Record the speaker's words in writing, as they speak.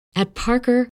At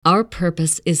Parker, our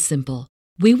purpose is simple.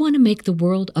 We want to make the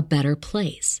world a better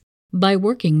place by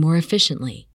working more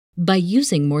efficiently, by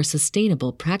using more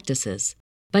sustainable practices,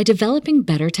 by developing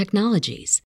better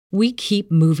technologies. We keep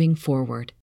moving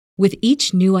forward. With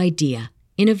each new idea,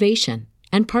 innovation,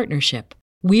 and partnership,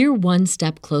 we're one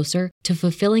step closer to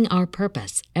fulfilling our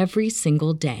purpose every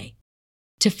single day.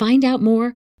 To find out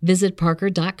more, visit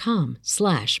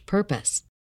parker.com/purpose.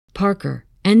 Parker,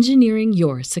 engineering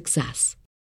your success.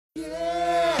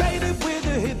 Yeah. Baby, with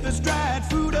the hippest dried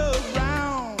fruit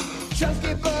around.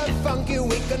 Chunky but funky,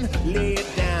 we can lay it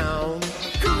down.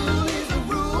 Cool is the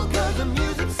rule, cause the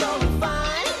music's so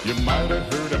fine. You might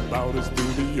have heard about us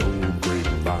through the old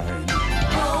grapevine.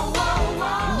 Whoa, whoa,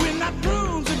 whoa. We're not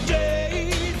rules of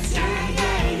jades.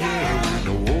 Yeah.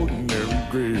 We're no ordinary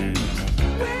grades.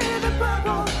 We're the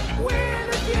purple, we're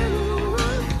the blue.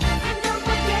 And don't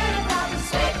forget about the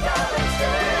sweet golden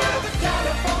stew. The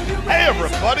California Hey,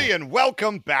 everybody, and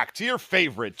welcome back to your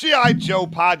favorite G.I. Joe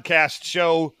podcast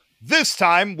show, this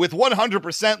time with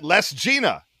 100% less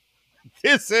Gina.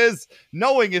 This is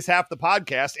Knowing is Half the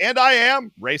Podcast, and I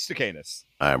am Ray Stacanis.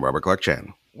 I'm Robert Clark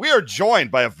Chan. We are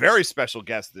joined by a very special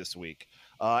guest this week.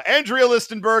 Andrea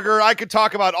Listenberger. I could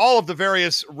talk about all of the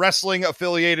various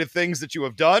wrestling-affiliated things that you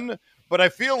have done, but I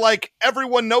feel like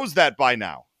everyone knows that by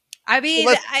now. I mean,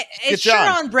 Well, it's sure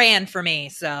on brand for me,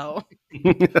 so.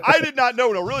 I did not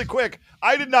know, really quick,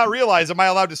 I did not realize, am I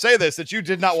allowed to say this, that you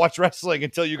did not watch wrestling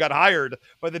until you got hired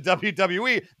by the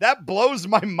WWE. That blows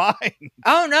my mind.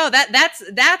 Oh no, that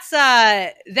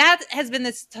has been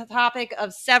this topic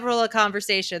of several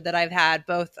conversation that I've had,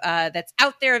 both that's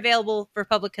out there available for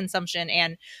public consumption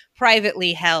and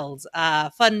privately held.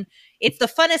 Fun. It's the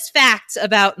funnest fact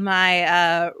about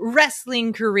my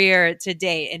wrestling career to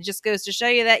date. It just goes to show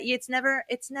you that it's never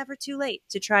too late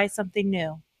to try something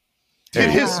new.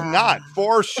 It is not,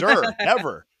 for sure,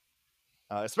 ever.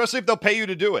 Especially if they'll pay you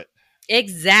to do it.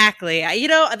 Exactly. You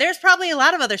know, there's probably a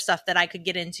lot of other stuff that I could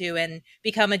get into and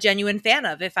become a genuine fan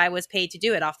of if I was paid to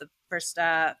do it off the first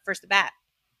bat.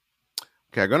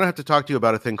 Okay, I'm going to have to talk to you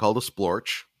about a thing called a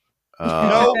splorch.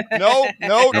 No, Chan, don't.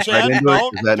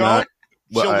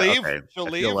 Well, She'll leave. Okay. She'll I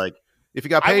leave. feel like if you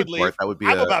got paid for leave. it, that would be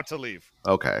I'm about to leave.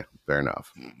 Okay, fair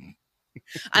enough.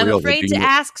 I'm Real afraid to redeemable.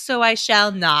 ask, so I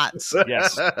shall not.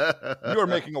 Yes. You are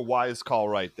making a wise call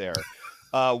right there.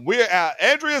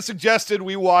 Andrea suggested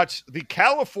we watch the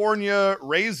California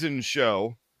Raisin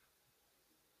Show.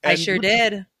 I sure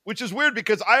did. Which is weird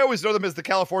because I always know them as the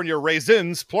California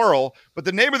Raisins, plural, but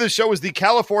the name of the show is the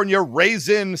California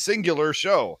Raisin Singular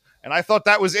Show. And I thought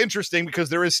that was interesting because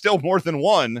there is still more than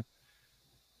one.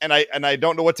 And I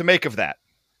don't know what to make of that.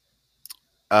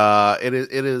 It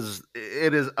is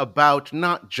about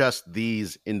not just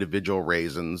these individual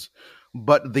raisins,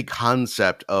 but the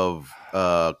concept of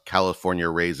California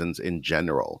raisins in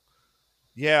general.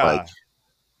 Yeah. Like,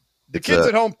 the kids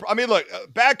at home, I mean, look,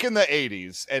 back in the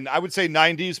 80s, and I would say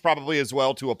 90s probably as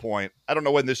well to a point. I don't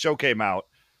know when this show came out.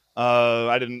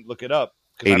 I didn't look it up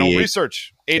because I don't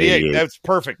research. 88. That's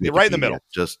perfect. Right in the middle.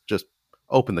 Just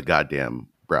open the goddamn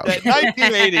browser. The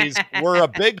 1980s were a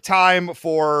big time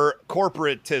for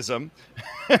corporatism.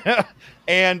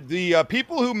 And the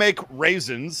people who make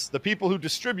raisins, the people who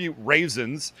distribute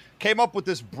raisins, came up with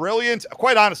this brilliant,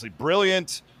 quite honestly,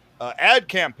 brilliant ad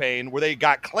campaign where they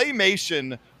got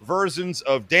claymation versions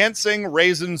of dancing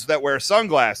raisins that wear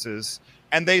sunglasses,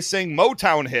 and they sing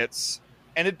Motown hits,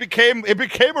 and it became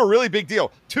a really big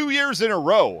deal. 2 years in a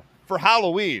row for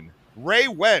Halloween, Ray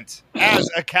went as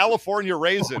a California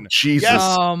raisin. Oh, Jesus. Yes,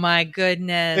 Oh my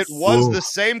goodness. it was the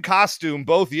same costume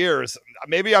both years.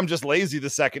 Maybe I'm just lazy the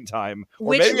second time. Or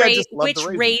Which maybe I just love which the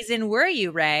raisin. raisin were you,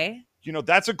 Ray? You know,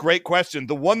 that's a great question.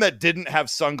 The one that didn't have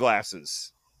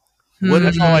sunglasses.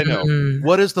 That's all I know.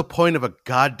 What is the point of a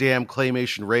goddamn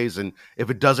claymation raisin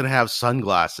if it doesn't have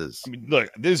sunglasses? I mean,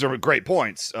 look, these are great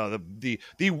points.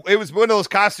 It was one of those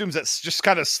costumes that just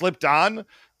kind of slipped on.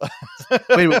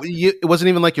 Wait, it wasn't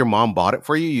even like your mom bought it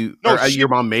for you. No, Your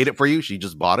mom made it for you. She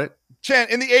just bought it. Chan,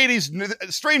 in the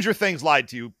 80s, Stranger Things lied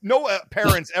to you. No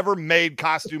parents ever made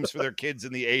costumes for their kids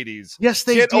in the 80s. Yes,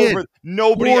 they Get did. over.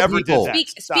 Nobody More ever people. did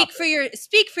that.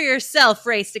 Speak for yourself,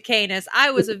 Ray Stacanis. I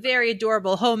was a very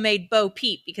adorable homemade Bo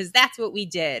Peep because that's what we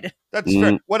did. That's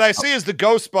fair. What I see is the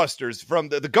Ghostbusters from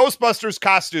the Ghostbusters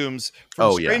costumes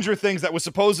from Stranger Things that was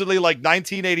supposedly like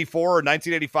 1984 or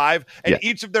 1985, and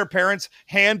each of their parents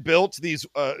hand built these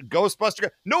Ghostbuster.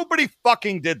 Nobody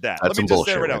fucking did that. That's Let me some just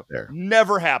say it bullshit right right now. there.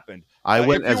 Never happened. I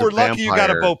went if as you were a lucky, you got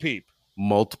a vampire Bo Peep.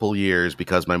 multiple years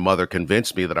because my mother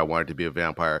convinced me that I wanted to be a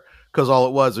vampire. Because all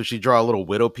it was she draw a little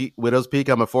widow's peak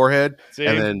on my forehead, See?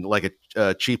 and then like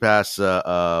a cheap ass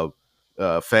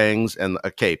fangs and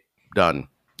a cape. Done.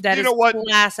 That You is know what?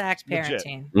 class act Legit.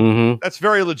 parenting. Mm-hmm. That's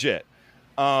very legit.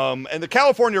 And the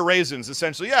California raisins,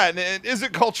 essentially, yeah. And is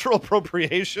it cultural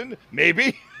appropriation?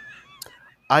 Maybe.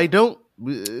 I don't.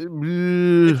 I ask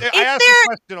there this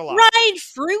question a lot. Dried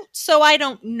fruit, so I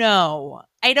don't know.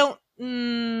 I don't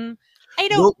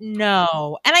Well-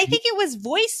 know. And I think it was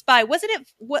voiced by, wasn't it?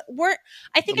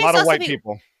 I think A I lot saw of white something.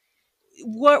 people.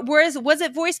 Was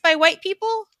it voiced by white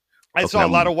people? I saw a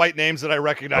lot of white names that I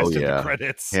recognized in the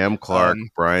credits. Ham Clark,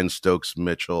 Brian Stokes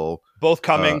Mitchell. Both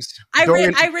Cummings. I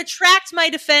retract my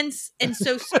defense, and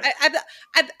so I'm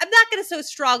not going to so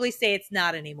strongly say it's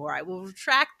not anymore. I will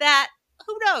retract that.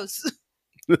 Who knows?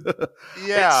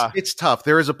 Yeah. It's tough.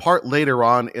 There is a part later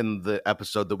on in the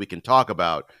episode that we can talk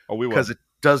about. Oh, we will. Because it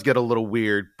does get a little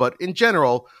weird. But in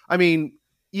general, I mean,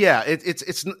 yeah,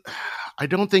 it's. I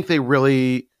don't think they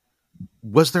really.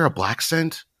 Was there a black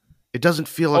scent? It doesn't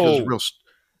feel like it was real.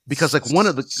 Because like one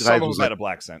of the Some guys of was them like, had a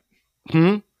black scent.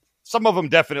 hmm? Some of them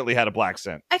definitely had a black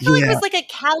scent. I feel like it Yeah. was like a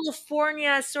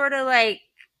California sort of like,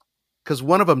 Because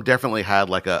one of them definitely had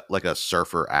like a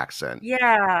surfer accent.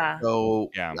 yeah. So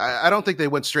Yeah. I don't think they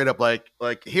went straight up like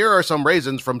here are some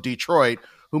raisins from Detroit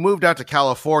who moved out to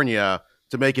California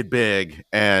to make it big,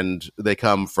 and they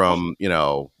come from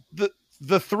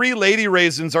The three lady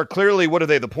raisins are clearly, what are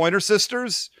they? The Pointer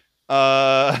Sisters.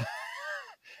 I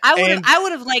And-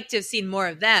 would have liked to have seen more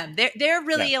of them. They're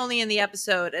really only in the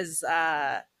episode as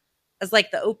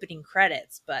like the opening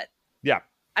credits, but Yeah.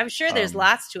 I'm sure there's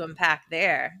lots to unpack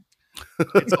there.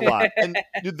 It's a lot. And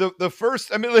the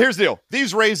first, I mean, here's the deal.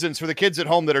 These raisins, for the kids at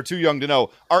home that are too young to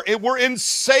know, were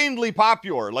insanely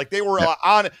popular. Like they were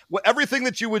on everything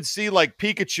that you would see like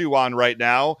Pikachu on right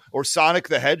now or Sonic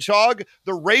the Hedgehog.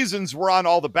 The raisins were on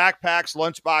all the backpacks,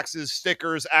 lunchboxes,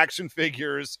 stickers, action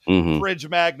figures, Mhm. fridge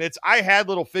magnets. I had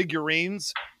little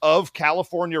figurines of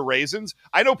California raisins.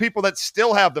 I know people that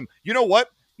still have them. You know what?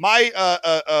 My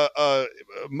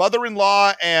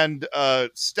mother-in-law and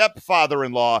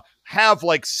stepfather-in-law have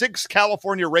like 6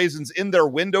 California raisins in their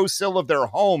windowsill of their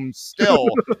home still.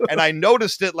 And I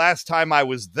noticed it last time I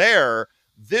was there.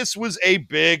 This was a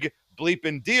big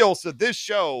bleeping deal. So this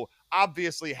show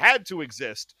obviously had to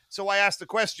exist. So I asked the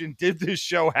question, did this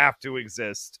show have to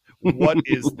exist? What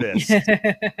is this?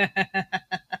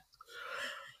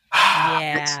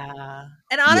 Yeah.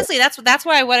 And honestly, that's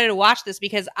why I wanted to watch this,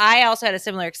 because I also had a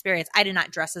similar experience. I did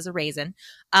not dress as a raisin.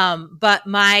 But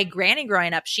my granny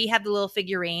growing up, she had the little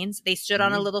figurines. They stood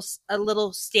on a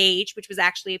little stage, which was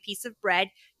actually a piece of bread.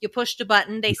 You pushed a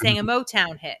button, they sang a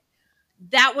Motown hit.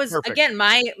 That was Perfect. again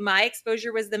my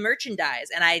exposure was the merchandise,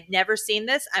 and I had never seen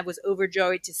this. I was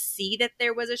overjoyed to see that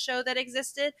there was a show that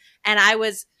existed, and I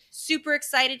was super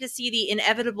excited to see the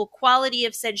inevitable quality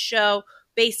of said show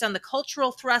based on the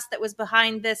cultural thrust that was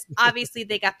behind this. Obviously,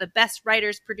 they got the best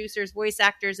writers, producers, voice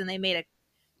actors, and they made a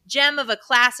gem of a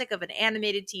classic of an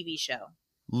animated TV show.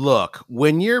 Look,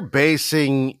 when you're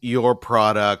basing your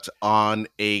product on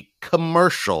a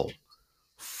commercial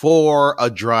for a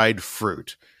dried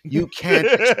fruit, you can't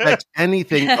expect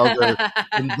anything other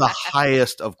than the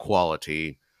highest of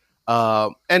quality.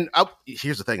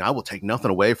 Here's the thing: I will take nothing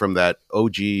away from that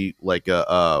OG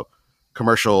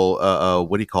commercial.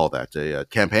 What do you call that? A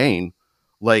campaign.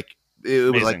 Like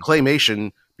it was like Amazing.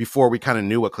 claymation before we kind of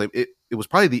knew what it was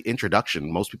probably the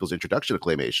introduction, most people's introduction to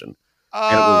claymation.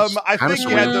 was I kinda think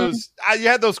you had surreal. those. You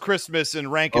had those Christmas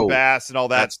and Rankin Oh, Bass and all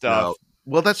that stuff.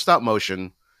 Well, that's stop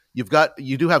motion. You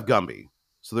do have Gumby,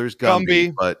 so there's Gumby,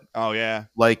 Gumby. but Oh yeah,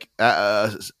 like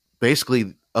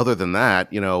basically, other than that,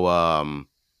 it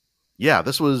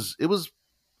was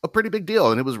a pretty big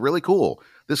deal, and it was really cool.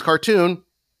 This cartoon,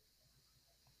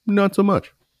 not so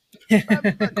much.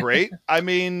 great. I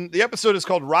mean, the episode is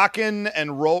called Rocket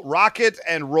and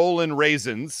Rollin'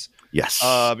 Raisins. Yes,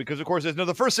 Because of course,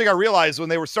 the first thing I realized when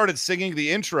they started singing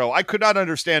the intro, I could not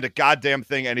understand a goddamn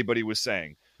thing anybody was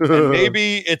saying. And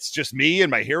maybe it's just me and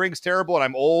my hearing's terrible and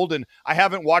I'm old and I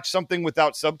haven't watched something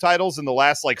without subtitles in the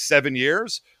last like 7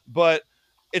 years, but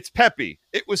it's peppy.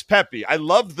 It was peppy. I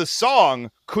loved the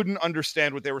song, couldn't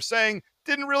understand what they were saying,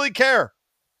 didn't really care.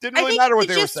 Didn't I really think matter what it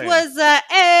they were just saying. was,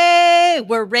 hey,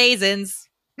 we're raisins.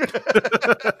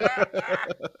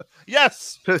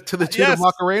 Yes. to the tune yes. of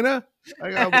Macarena.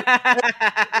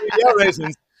 Yeah,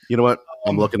 raisins. You know what?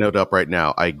 I'm looking it up right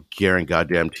now. I guarantee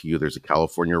goddamn to you, there's a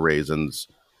California Raisins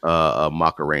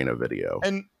Macarena video.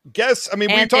 And guess, I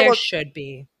mean, And there should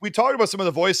be. we talked about some of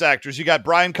the voice actors. You got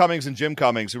Brian Cummings and Jim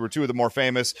Cummings, who were two of the more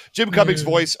famous. Jim Cummings,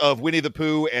 voice of Winnie the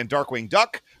Pooh and Darkwing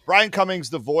Duck. Brian Cummings,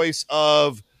 the voice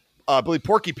of, I believe,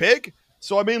 Porky Pig.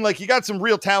 So, I mean, like, you got some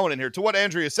real talent in here. To what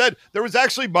Andrea said, there was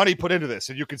actually money put into this,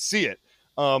 and you could see it.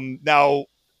 Now,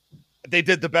 they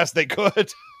did the best they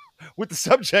could with the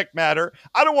subject matter.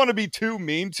 I don't want to be too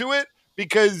mean to it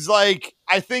because, like,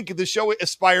 I think the show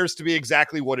aspires to be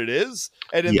exactly what it is.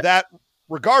 And in that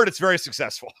regard, it's very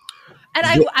successful. And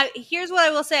I here's what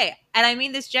I will say, and I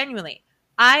mean this genuinely.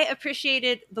 I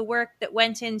appreciated the work that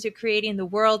went into creating the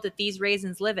world that these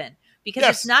raisins live in, because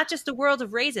it's not just a world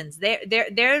of raisins. They're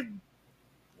the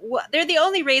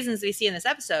only raisins we see in this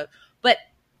episode, but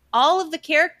all of the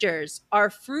characters are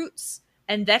fruits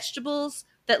and vegetables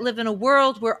that live in a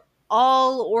world where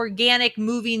all organic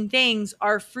moving things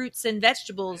are fruits and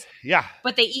vegetables. Yeah.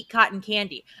 But they eat cotton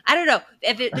candy. I don't know.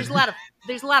 There's a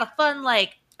lot of fun,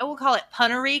 like, I will call it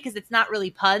punnery because it's not really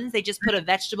puns. They just put a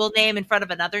vegetable name in front of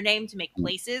another name to make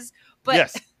places.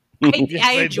 But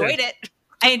I enjoyed it.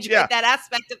 I enjoyed that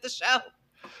aspect of the show.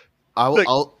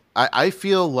 I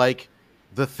feel like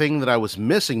the thing that I was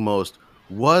missing most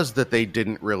was that they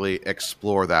didn't really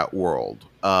explore that world.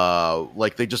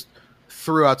 Like they just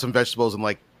threw out some vegetables and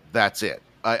like, that's it.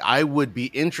 I would be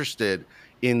interested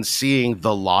in seeing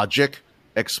the logic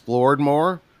explored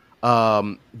more.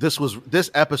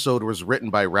 This episode was written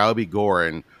by Robbie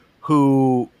Gorin,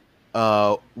 who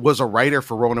was a writer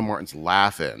for Rowan Martin's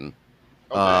Laugh-In.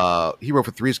 He wrote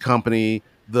for Three's Company,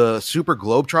 the Super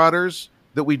Globetrotters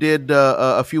that we did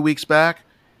a few weeks back.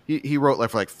 He wrote like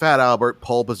for Fat Albert,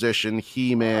 Pole Position,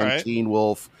 He-Man, Teen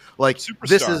Wolf. Like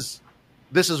Superstar.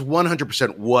 This is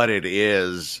 100% what it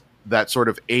is. That sort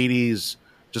of 80s,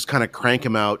 just kind of crank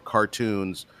 'em out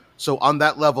cartoons. So on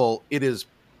that level, it is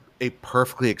a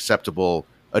perfectly acceptable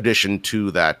addition to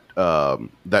that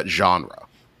that genre,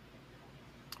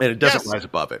 and it doesn't rise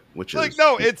above it, which like, is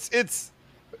no, it's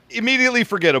immediately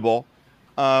forgettable.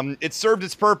 It served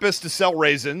its purpose to sell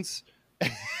raisins,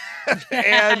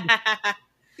 and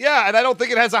and I don't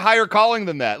think it has a higher calling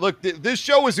than that. Look, this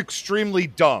show is extremely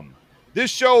dumb. This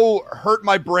show hurt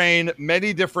my brain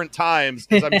many different times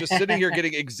because I'm just sitting here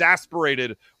getting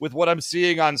exasperated with what I'm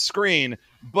seeing on screen.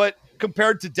 But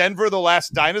compared to Denver, the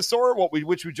Last Dinosaur,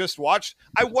 which we just watched,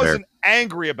 I wasn't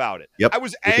angry about it. I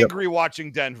was angry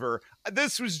watching Denver.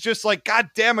 This was just like,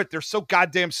 God damn it, they're so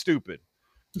goddamn stupid.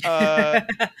 But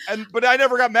I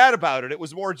never got mad about it. It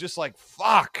was more just like,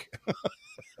 fuck.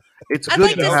 I'd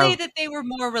like to say that they were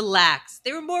more relaxed.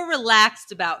 They were more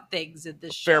relaxed about things in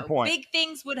this show. Fair point. Big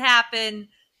things would happen,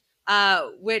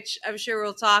 which I'm sure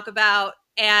we'll talk about.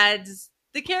 And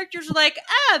the characters were like,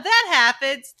 that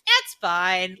happens. That's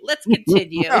fine. Let's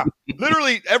continue. Yeah.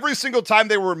 Literally every single time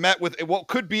they were met with what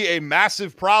could be a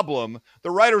massive problem,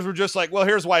 the writers were just like, well,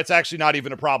 here's why it's actually not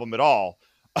even a problem at all.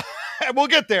 And we'll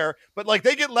get there, but like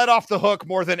they get let off the hook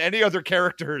more than any other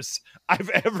characters I've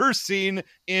ever seen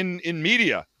in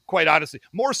media. Quite honestly,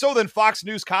 more so than Fox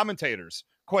News commentators.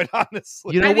 Quite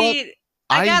honestly, you know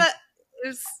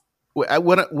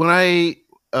when I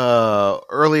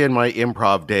early in my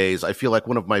improv days, I feel like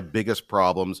one of my biggest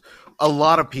problems, a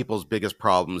lot of people's biggest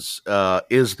problems,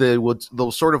 is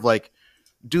they'll sort of like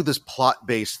do this plot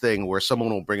based thing where someone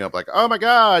will bring up like, oh my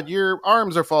God, your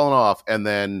arms are falling off, and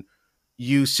then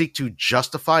you seek to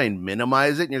justify and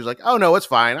minimize it, and you're just like, oh no, it's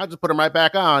fine, I'll just put them right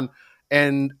back on.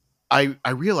 And I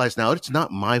realize now it's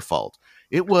not my fault.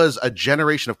 It was a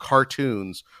generation of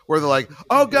cartoons where they're like,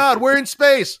 oh God, we're in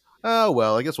space. Oh,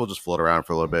 well, I guess we'll just float around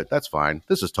for a little bit. That's fine.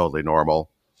 This is totally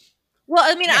normal. Well,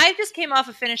 I mean, I just came off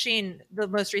of finishing the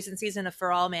most recent season of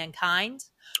For All Mankind.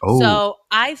 Oh. So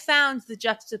I found the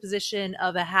juxtaposition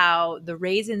of how the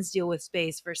raisins deal with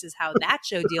space versus how that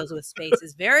show deals with space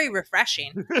is very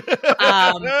refreshing.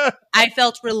 I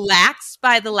felt relaxed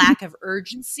by the lack of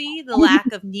urgency, the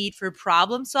lack of need for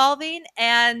problem solving.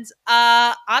 And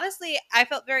honestly, I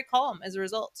felt very calm as a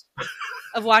result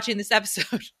of watching this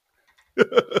episode.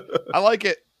 I like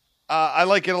it. I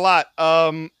like it a lot.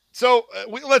 The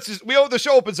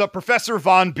show opens up. Professor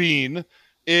Von Bean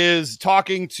is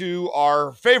talking to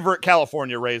our favorite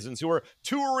California raisins who are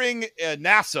touring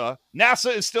NASA.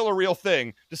 NASA is still a real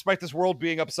thing, despite this world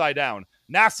being upside down.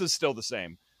 NASA is still the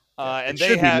same. And it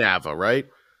should be NAVA, right?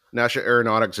 National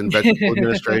Aeronautics and Vegetable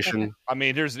Administration. I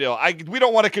mean, here's the deal. We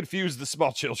don't want to confuse the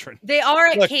small children. They are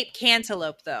at Cape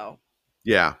Cantaloupe, though.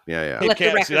 Yeah. Let the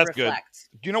record that's reflect. Good.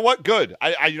 Do you know what? Good.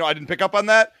 I didn't pick up on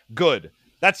that. Good.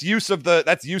 That's use of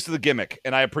the gimmick,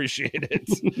 and I appreciate it.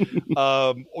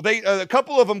 A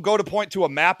couple of them go to point to a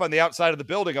map on the outside of the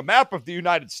building, a map of the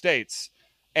United States.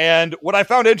 And what I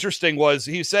found interesting was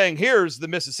he's saying, here's the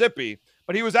Mississippi,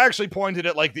 but he was actually pointed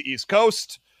at like the East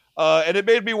Coast. And it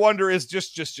made me wonder, is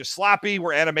just sloppy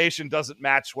where animation doesn't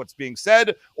match what's being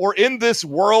said? Or in this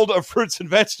world of fruits and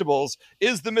vegetables,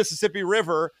 is the Mississippi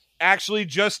River actually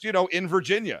just, in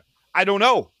Virginia? I don't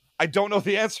know. I don't know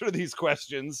the answer to these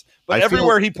questions, but I feel-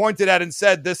 everywhere he pointed at and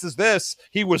said, this is this,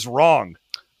 he was wrong.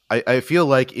 I feel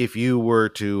like if you were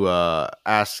to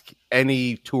ask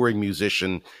any touring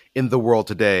musician in the world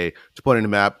today to point in a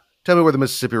map, tell me where the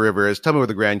Mississippi River is, tell me where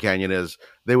the Grand Canyon is,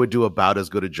 they would do about as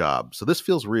good a job. So this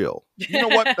feels real. You know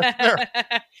what? That's fair.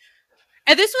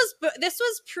 And this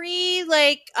was pre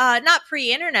not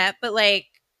pre-internet, but like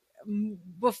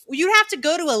you'd have to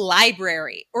go to a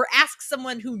library or ask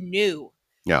someone who knew.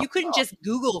 Yeah. You couldn't just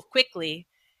Google quickly.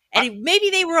 And maybe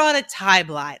they were on a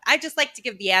timeline. I just like to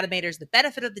give the animators the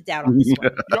benefit of the doubt on this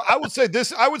one. I would say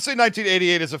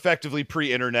 1988 is effectively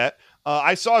pre-internet.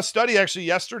 I saw a study actually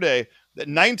yesterday that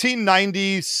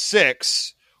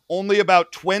 1996, only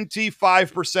about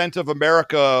 25% of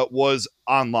America was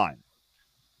online,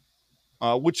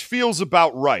 which feels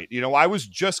about right. I was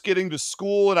just getting to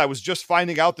school and I was just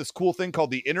finding out this cool thing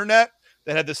called the internet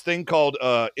that had this thing called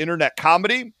internet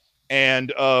comedy.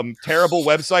 And terrible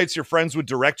websites your friends would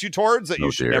direct you towards that you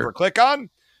should never click on.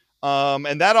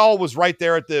 And that all was right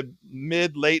there at the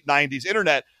late 90s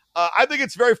internet. I think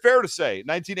it's very fair to say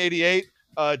 1988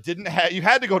 you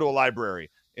had to go to a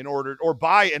library in order or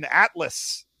buy an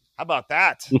atlas. How about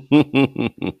that?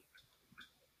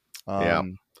 Yeah.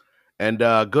 And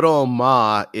good old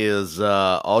Ma is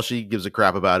all she gives a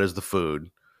crap about is the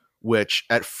food, which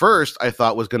at first I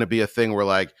thought was going to be a thing where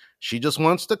like she just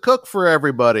wants to cook for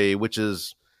everybody, which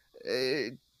is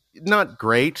not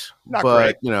great,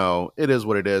 but it is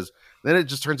what it is. Then it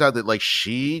just turns out that like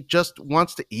she just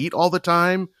wants to eat all the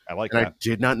time. I like and that. I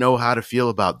did not know how to feel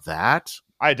about that.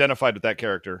 I identified with that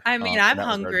character. I mean, I'm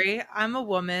hungry. I'm a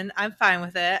woman. I'm fine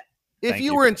with it. If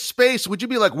you were in space, would you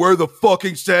be like, where are the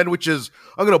fucking sandwiches?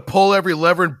 I'm going to pull every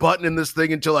lever and button in this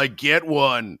thing until I get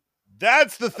one.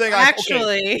 That's the thing.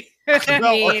 Actually.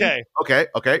 Okay.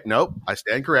 Okay. Nope. I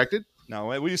stand corrected. No,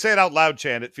 when you say it out loud,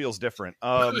 Chan, it feels different.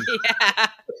 Yeah.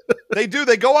 They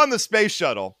go on the space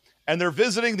shuttle and they're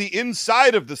visiting the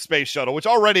inside of the space shuttle, which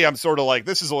already I'm sort of like,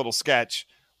 this is a little sketch.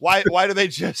 Why do they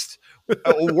just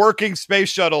a working space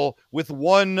shuttle with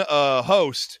one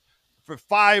host for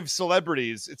 5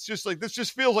 celebrities? It's just like, this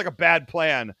just feels like a bad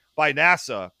plan by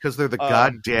NASA. Because they're the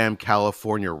goddamn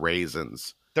California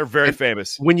raisins. They're very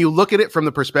famous. When you look at it from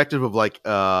the perspective of like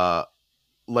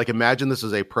imagine this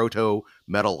is a proto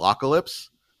Metalocalypse.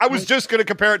 I was just going to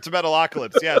compare it to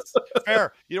Metalocalypse. Yes,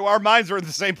 fair. Our minds are in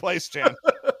the same place, Chan.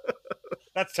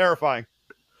 That's terrifying.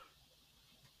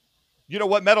 You know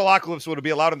what? Metalocalypse would be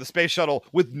allowed in the space shuttle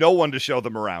with no one to show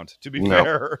them around, to be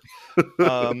fair.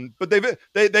 But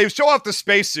they show off the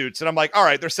spacesuits, and I'm like, all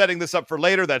right, they're setting this up for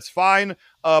later. That's fine.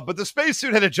 But the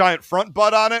spacesuit had a giant front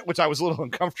butt on it, which I was a little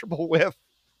uncomfortable with.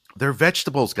 They're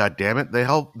vegetables, goddammit. They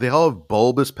all have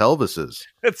bulbous pelvises.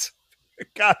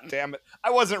 God damn it.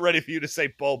 I wasn't ready for you to say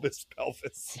bulbous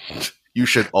pelvis. You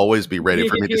should always be ready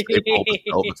for me to say bulbous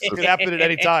pelvis. It could happen at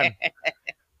any time.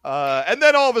 And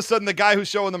then all of a sudden, the guy who's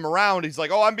showing them around, he's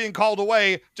like, oh, I'm being called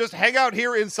away. Just hang out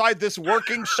here inside this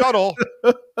working shuttle.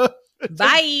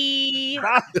 Bye.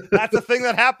 That's a thing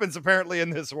that happens apparently in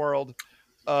this world.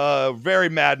 Very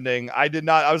maddening. I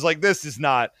was like, this is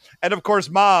not. And of course,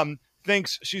 Mom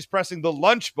thinks she's pressing the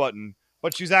lunch button,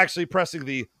 but she's actually pressing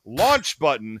the launch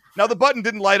button. Now, the button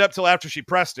didn't light up till after she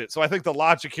pressed it, so I think the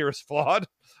logic here is flawed.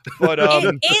 But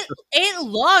it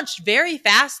launched very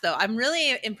fast, though. I'm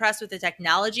really impressed with the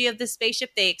technology of the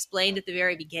spaceship. They explained at the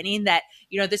very beginning that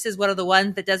this is one of the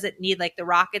ones that doesn't need like the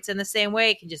rockets in the same way.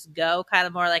 It can just go kind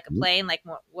of more like a plane, like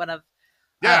one of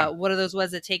those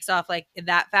ones that takes off like in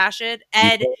that fashion.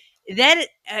 And then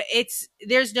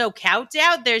there's no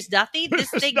countdown. There's nothing.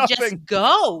 This thing just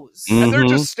goes. And they're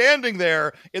just standing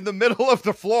there in the middle of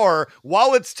the floor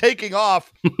while it's taking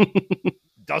off.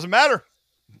 Doesn't matter.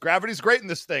 Gravity's great in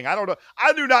this thing. I don't know.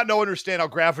 I do not understand how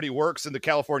gravity works in the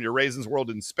California Raisins world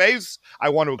in space. I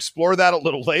want to explore that a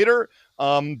little later.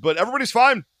 But everybody's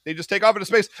fine. They just take off into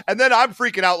space. And then I'm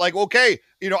freaking out like, okay,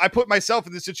 I put myself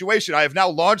in this situation. I have now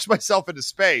launched myself into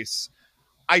space.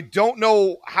 I don't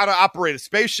know how to operate a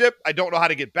spaceship. I don't know how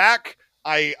to get back.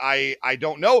 I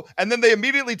don't know. And then they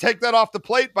immediately take that off the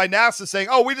plate by NASA saying,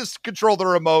 oh, we just control the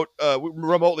remote, we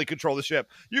remotely control the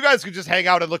ship. You guys can just hang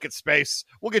out and look at space.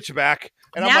 We'll get you back.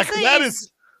 And I'm like, that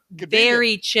is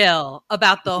very chill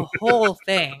about the whole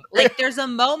thing. Like there's a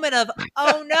moment of,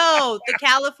 oh no, the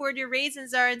California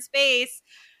Raisins are in space.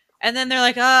 And then they're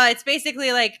like, oh, it's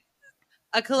basically like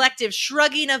a collective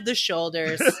shrugging of the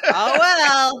shoulders. Oh,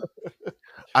 well.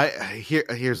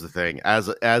 Here's the thing. As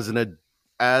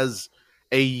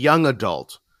a young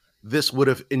adult, this would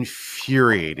have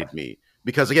infuriated me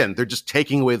because again, they're just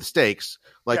taking away the stakes.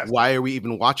 Like, why are we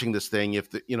even watching this thing if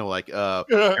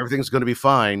everything's going to be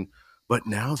fine? But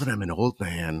now that I'm an old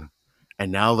man,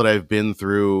 and now that I've been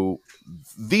through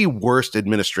the worst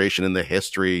administration in the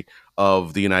history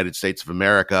of the United States of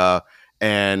America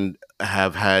and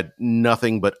have had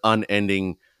nothing but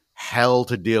unending hell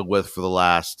to deal with for the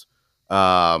last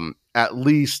at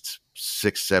least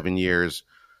 6-7 years,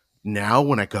 now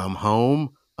when I come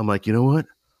home, I'm like, you know what?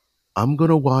 I'm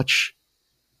going to watch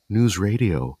news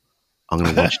radio. I'm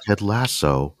going to watch Ted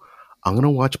Lasso. I'm going to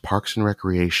watch Parks and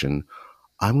Recreation.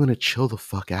 I'm going to chill the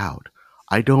fuck out.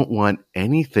 I don't want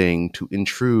anything to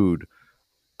intrude,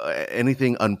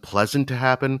 anything unpleasant to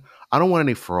happen. I don't want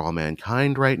any For All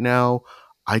Mankind right now.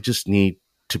 I just need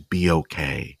to be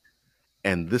okay.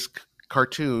 And this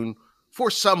cartoon, for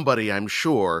somebody, I'm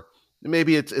sure,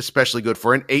 maybe it's especially good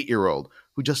for an 8-year-old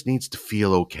who just needs to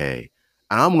feel okay.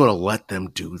 And I'm going to let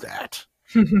them do that.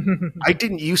 I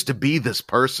didn't used to be this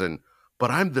person,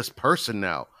 but I'm this person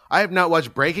now. I have not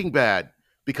watched Breaking Bad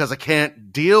because I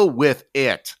can't deal with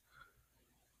it.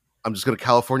 I'm just going to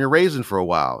California Raisin for a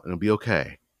while and it'll be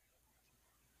okay.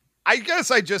 I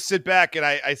guess I just sit back and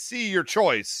I see your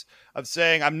choice of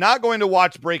saying I'm not going to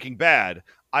watch Breaking Bad.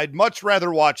 I'd much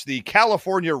rather watch the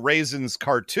California Raisins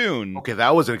cartoon. Okay,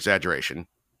 that was an exaggeration,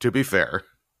 to be fair.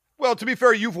 Well, to be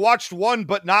fair, you've watched one,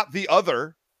 but not the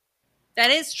other. That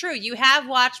is true. You have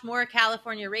watched more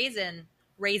California Raisin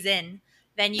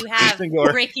than you have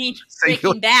Singular. Breaking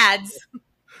Singular. Bads.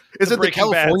 Is it the Breaking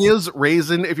Bads. California's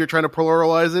Raisin if you're trying to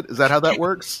pluralize it? Is that how that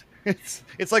works?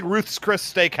 It's like Ruth's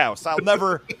Chris Steakhouse.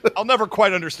 I'll never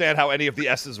quite understand how any of the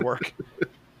S's work.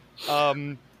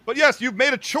 But yes, you've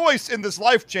made a choice in this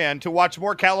life, Chan, to watch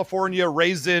more California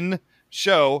Raisin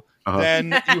show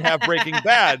than you have Breaking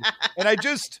Bad. And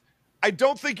I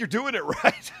don't think you're doing it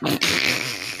right.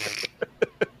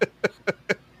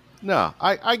 No,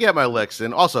 I get my licks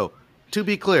in. Also, to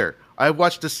be clear, I've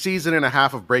watched a season and a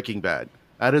half of Breaking Bad.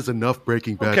 That is enough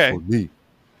Breaking Bad for me.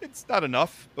 It's not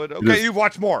enough, but okay, you've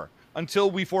watched more until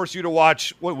we force you to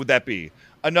watch, what would that be?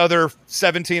 Another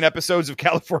 17 episodes of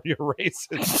California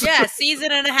Raisins. Yeah,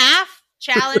 season and a half.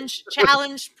 Challenge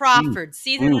Crawford.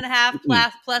 Season and a half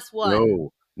plus one.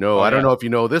 No, I don't know if you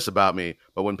know this about me,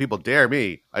 but when people dare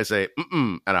me, I say,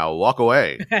 and I'll walk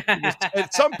away.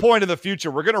 At some point in the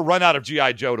future, we're going to run out of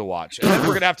G.I. Joe to watch. And then we're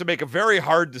going to have to make a very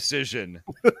hard decision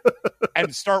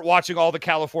and start watching all the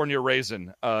California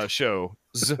Raisin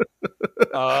shows.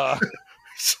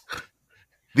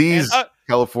 These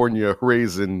California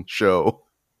Raisin show.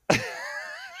 Try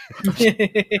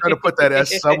to put that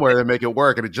S somewhere to make it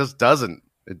work, and it just doesn't.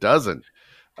 It doesn't.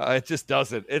 It just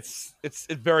doesn't. It's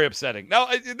very upsetting. Now,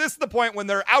 this is the point when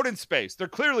they're out in space. They're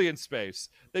clearly in space.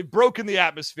 They've broken the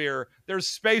atmosphere. There's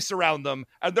space around them,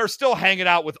 and they're still hanging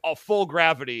out with full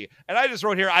gravity. And I just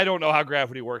wrote here, I don't know how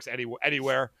gravity works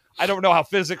anywhere. I don't know how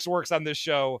physics works on this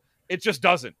show. It just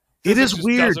doesn't. It Physics is just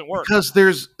weird doesn't work. because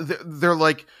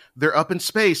they're up in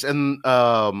space, and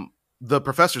the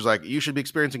professor's like, you should be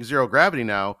experiencing zero gravity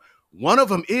now. One of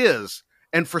them is,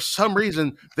 and for some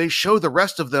reason, they show the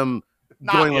rest of them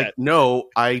Not going yet. like, no,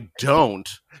 I don't.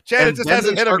 Chan, And it just then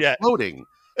hasn't they hit him start yet. floating.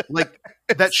 Like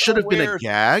that should so have been a weird.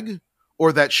 gag,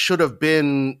 or that should have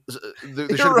been there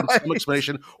should have been some right.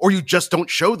 explanation, or you just don't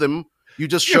show them. You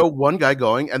just show one guy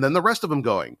going and then the rest of them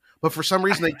going. But for some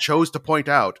reason, they chose to point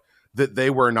out that they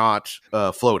were not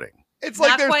floating. It's like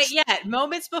Not there's quite yet.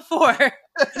 Moments before. For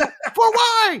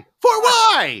why? For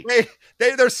why?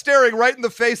 they're staring right in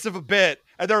the face of a bit,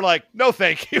 and they're like, "No,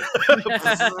 thank you."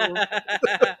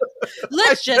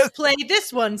 Let's just play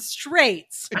this one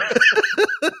straight.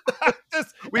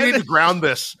 We need to ground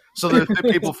this so that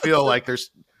people feel like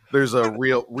there's a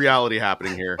real reality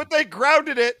happening here. But they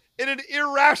grounded it in an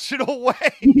irrational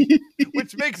way,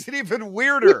 which makes it even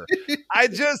weirder.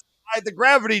 The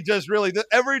gravity just really,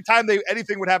 every time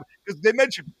anything would happen, because they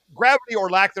mentioned gravity or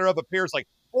lack thereof appears like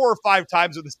 4 or 5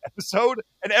 times in this episode,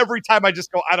 and every time I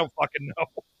just go, I don't fucking know.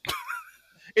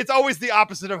 It's always the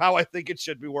opposite of how I think it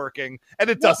should be working, and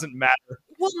it doesn't matter.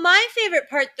 Well, my favorite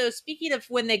part, though, speaking of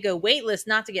when they go weightless,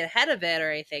 not to get ahead of it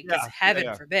or anything, because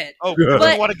heaven forbid. Oh, we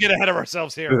don't want to get ahead of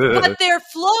ourselves here. But they're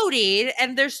floating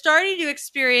and they're starting to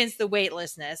experience the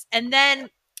weightlessness. And then,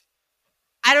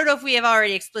 I don't know if we have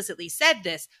already explicitly said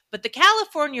this, but the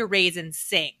California Raisins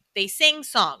sing. They sing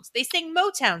songs. They sing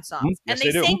Motown songs. Yes, and they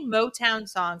they do. sing Motown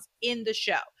songs in the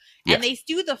show. Yes. And they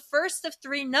do the first of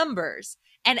 3 numbers.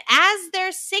 And as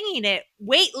they're singing it,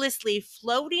 weightlessly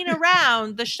floating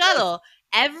around the shuttle,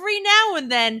 every now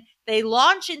and then they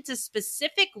launch into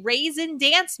specific raisin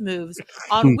dance moves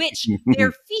on which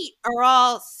their feet are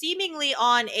all seemingly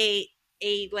on a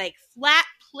like flat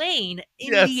plane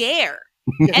in the air.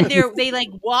 And they like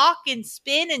walk and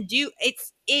spin and do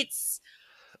it's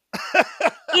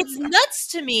It's nuts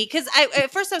to me because at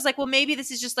first I was like, well, maybe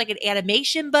this is just like an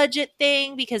animation budget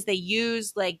thing because they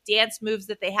use like dance moves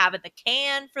that they have in the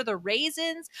can for the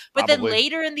raisins. But then Probably.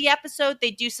 later in the episode,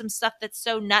 they do some stuff that's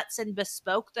so nuts and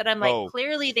bespoke that I'm like, Oh.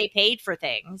 clearly they paid for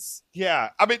things.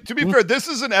 Yeah, I mean, to be fair, this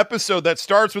is an episode that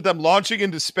starts with them launching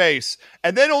into space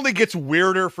and then only gets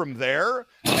weirder from there.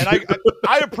 And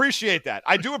I appreciate that.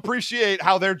 I do appreciate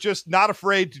how they're just not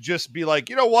afraid to just be like,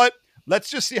 you know what? Let's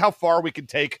just see how far we can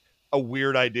take a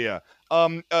weird idea.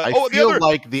 I feel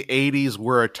like the 80s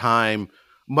were a time,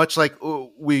 much like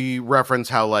we reference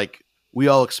how like we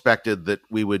all expected that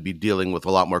we would be dealing with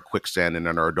a lot more quicksand in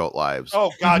our adult lives.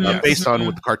 Oh, God, yes. Based on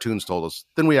what the cartoons told us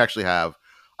than we actually have.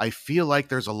 I feel like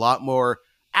there's a lot more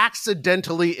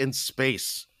accidentally in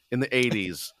space in the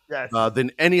 80s Yes.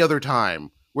 than any other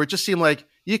time, where it just seemed like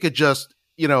you could just,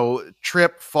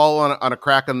 trip, fall on a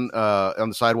crack on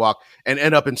the sidewalk and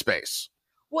end up in space.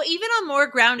 Well, even on more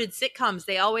grounded sitcoms,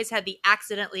 they always had the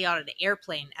accidentally on an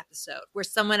airplane episode where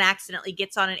someone accidentally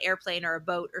gets on an airplane or a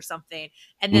boat or something.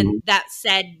 And then that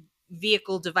said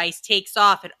vehicle device takes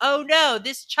off and, oh no,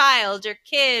 this child or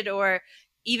kid or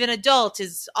even adult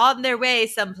is on their way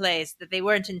someplace that they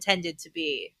weren't intended to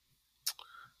be.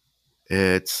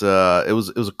 It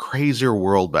was a crazier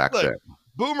world back then.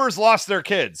 Boomers lost their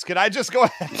kids. Can I just go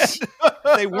ahead?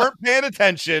 They weren't paying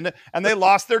attention and they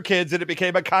lost their kids, and it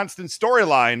became a constant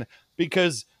storyline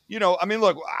because, I mean,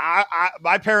 look,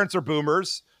 my parents are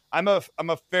boomers. I'm a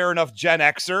fair enough Gen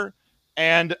Xer.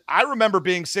 And I remember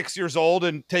being 6 years old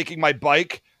and taking my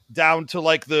bike down to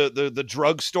like the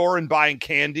drugstore and buying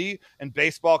candy and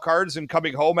baseball cards and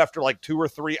coming home after like 2 or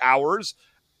 3 hours.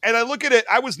 And I look at it,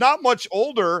 I was not much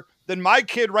older than my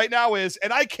kid right now is.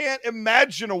 And I can't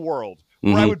imagine a world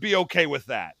where I would be okay with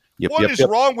that. What is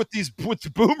wrong with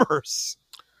with boomers?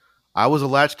 I was a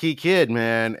latchkey kid,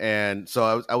 man. And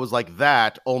so I was like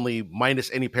that, only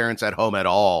minus any parents at home at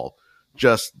all.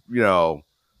 Just,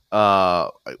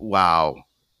 wow.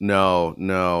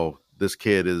 No. This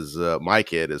kid is, my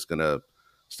kid is going to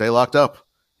stay locked up.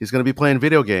 He's going to be playing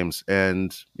video games.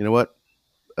 And you know what?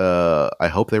 I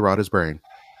hope they rot his brain.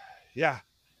 Yeah.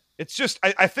 It's just,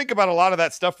 I think about a lot of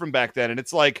that stuff from back then. And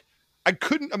it's like, I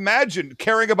couldn't imagine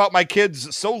caring about my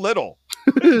kids so little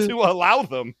to allow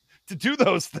them to do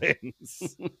those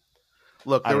things.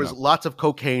 Look, there was lots of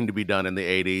cocaine to be done in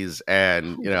the 80s,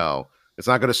 and, it's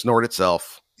not going to snort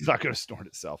itself. It's not going to snort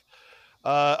itself.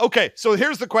 Okay, so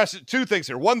here's the question. Two things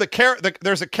here. One,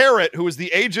 there's a carrot who is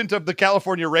the agent of the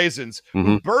California Raisins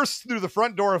who bursts through the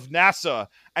front door of NASA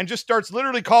and just starts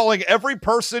literally calling every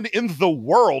person in the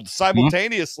world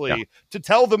simultaneously to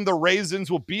tell them the raisins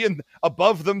will be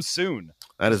above them soon.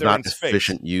 That is not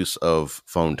efficient use of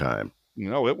phone time.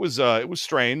 No, it was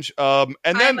strange. And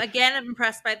then I'm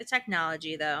impressed by the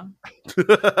technology, though.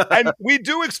 And we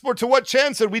do explore, to what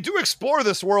Chan said, we do explore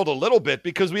this world a little bit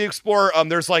because we explore.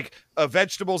 There's like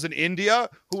vegetables in India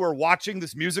who are watching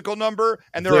this musical number,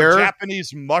 and there are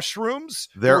Japanese mushrooms.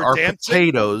 There are dancing.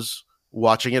 Potatoes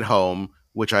watching at home,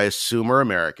 which I assume are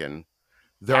American.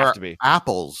 There are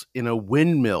apples in a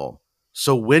windmill.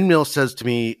 So windmill says to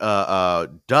me,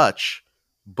 Dutch.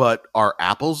 But are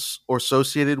apples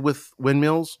associated with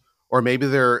windmills, or maybe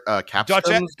they're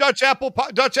capsicums? Dutch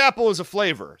apple is a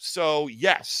flavor, so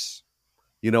yes.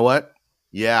 You know what?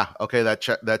 Yeah, okay, that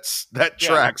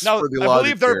tracks. Now, for the I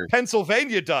believe they're here.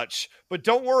 Pennsylvania Dutch, but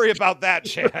don't worry about that,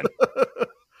 Chan.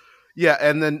 Yeah,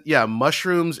 and then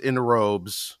mushrooms in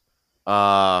robes.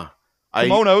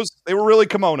 Kimonos. They were really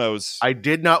kimonos. I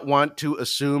did not want to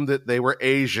assume that they were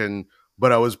Asian,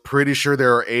 but I was pretty sure they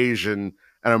were Asian.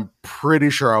 And I'm pretty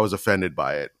sure I was offended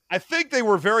by it. I think they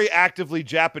were very actively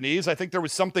Japanese. I think there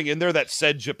was something in there that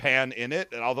said Japan in it.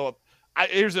 And although,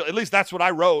 at least that's what I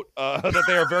wrote, that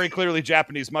they are very clearly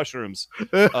Japanese mushrooms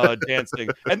dancing.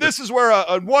 And this is where,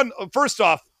 first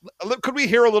off, could we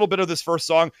hear a little bit of this first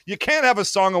song? You can't have a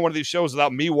song on one of these shows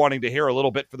without me wanting to hear a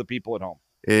little bit for the people at home.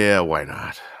 Yeah, why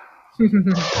not? You don't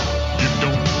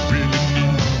really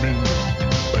need me,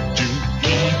 but you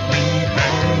keep me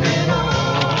hanging on.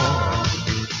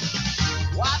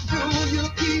 Why do you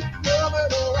keep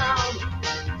coming around,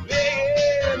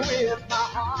 playing with my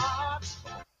heart?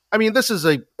 I mean, this is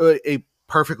a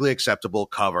perfectly acceptable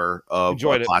cover of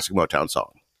a classic Motown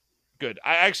song. Good.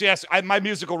 I actually asked, my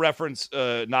musical reference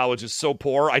knowledge is so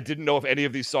poor. I didn't know if any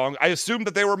of these songs, I assumed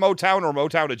that they were Motown or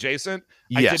Motown adjacent.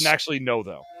 Yes. I didn't actually know,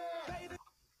 though.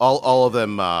 All of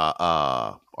them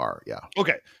are par. Yeah.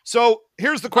 Okay, so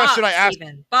here's the question I asked.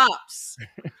 Steven. Bops.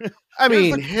 I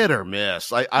mean, hit or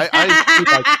miss. I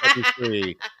do like Chucky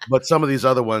 3, but some of these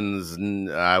other ones,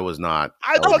 I was not.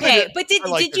 Okay, but I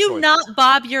like did their you choices. not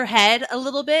bob your head a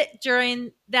little bit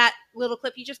during that little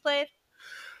clip you just played?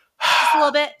 Just a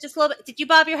little bit. Just a little bit. Did you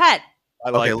bob your head? I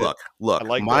Okay, liked it. look. I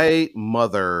liked My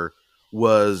mother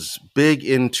was big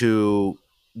into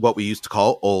what we used to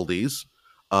call oldies.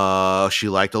 She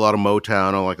liked a lot of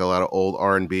Motown, like a lot of old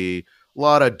R&B, a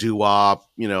lot of doo-wop,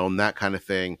 and that kind of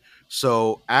thing.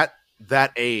 So at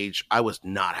that age, I was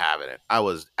not having it. I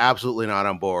was absolutely not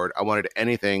on board. I wanted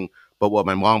anything but what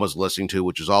my mom was listening to,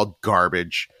 which is all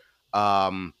garbage.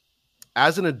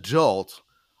 As an adult,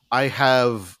 I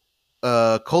have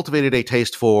cultivated a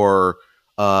taste for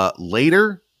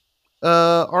later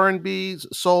R&B,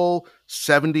 soul,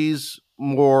 70s,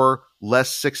 more,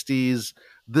 less 60s.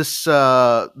 This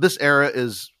era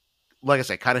is, like I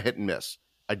say, kind of hit and miss.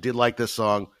 I did like this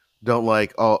song. Don't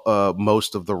like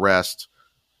most of the rest.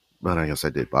 But I guess I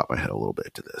did bop my head a little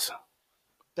bit to this.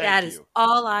 That is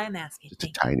all I'm asking. Just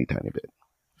a tiny, tiny bit.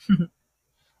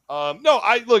 No,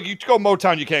 you go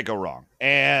Motown, you can't go wrong.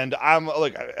 And I'm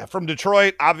from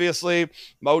Detroit, obviously.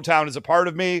 Motown is a part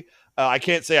of me. I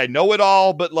can't say I know it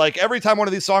all, but like every time one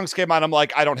of these songs came on, I'm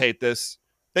like, I don't hate this.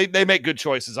 They make good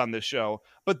choices on this show.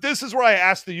 But this is where I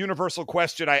asked the universal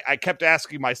question I kept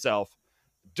asking myself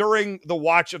during the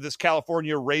watch of this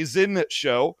California Raisin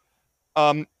show.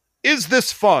 Is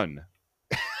this fun?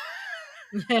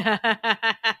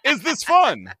 Is this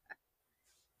fun?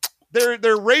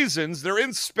 They're raisins. They're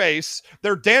in space.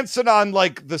 They're dancing on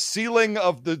like the ceiling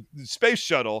of the space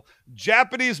shuttle.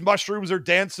 Japanese mushrooms are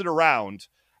dancing around.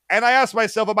 And I asked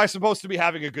myself, am I supposed to be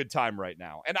having a good time right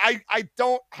now? And I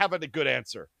don't have a good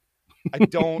answer. I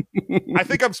don't. I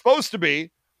think I'm supposed to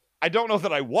be. I don't know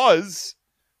that I was.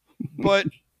 But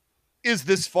is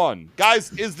this fun?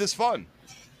 Guys, is this fun?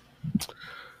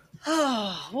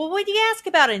 Oh, well, what do you ask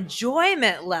about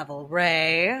enjoyment level,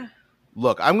 Ray?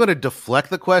 Look, I'm going to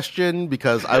deflect the question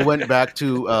because I went back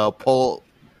to pull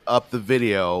up the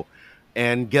video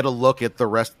and get a look at the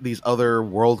rest of these other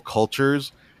world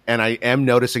cultures. And I am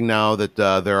noticing now that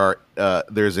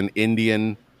there's an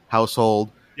Indian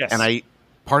household. Yes. And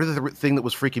part of the thing that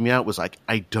was freaking me out was like,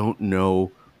 I don't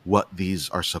know what these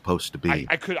are supposed to be.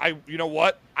 You know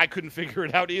what? I couldn't figure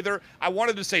it out either. I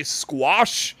wanted to say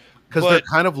squash. Because they're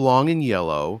kind of long and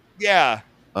yellow. Yeah.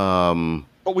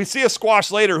 But we see a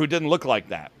squash later who didn't look like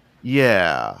that.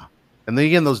 Yeah. And then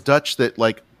again, those Dutch that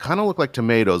like kind of look like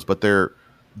tomatoes, but they're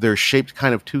shaped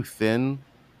kind of too thin.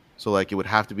 So like it would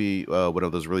have to be one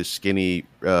of those really skinny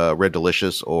Red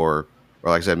Delicious or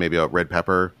like I said, maybe a red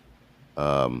pepper.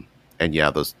 And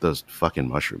yeah, those fucking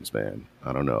mushrooms, man.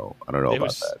 I don't know about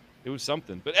that. It was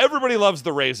something. But everybody loves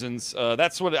the raisins.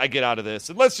 That's what I get out of this.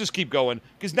 And let's just keep going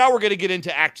because now we're going to get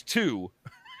into Act 2.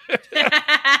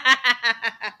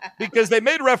 Because they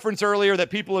made reference earlier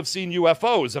that people have seen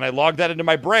UFOs, and I logged that into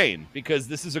my brain because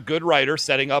this is a good writer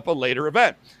setting up a later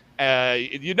event.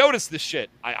 You notice this shit.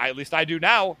 At least I do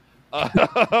now.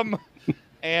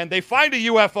 And they find a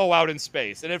UFO out in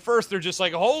space. And at first they're just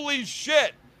like, holy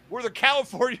shit, we're the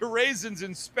California Raisins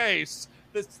in space.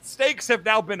 The stakes have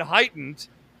now been heightened.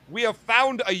 We have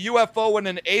found a UFO and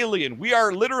an alien. We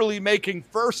are literally making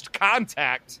first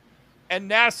contact.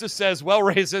 And NASA says, well,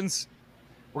 Raisins,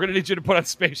 we're going to need you to put on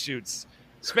spacesuits.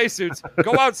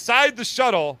 Go outside the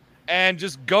shuttle and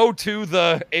just go to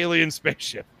the alien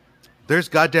spaceship. There's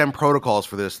goddamn protocols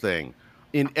for this thing.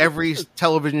 In every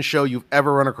television show you've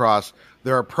ever run across,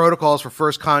 there are protocols for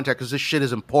first contact because this shit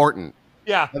is important.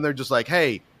 Yeah. And they're just like,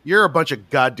 hey, you're a bunch of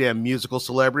goddamn musical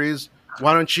celebrities.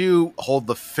 Why don't you hold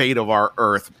the fate of our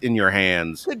Earth in your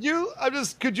hands? Could you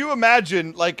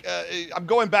imagine, like, I'm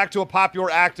going back to a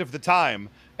popular act of the time.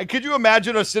 And could you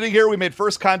imagine us sitting here, we made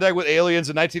first contact with aliens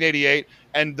in 1988,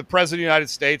 and the president of the United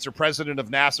States or president of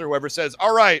NASA or whoever says,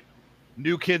 all right,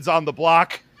 new kids on the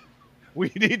block, we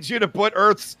need you to put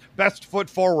Earth's best foot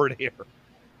forward here.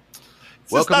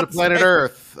 Welcome to Planet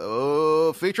Earth,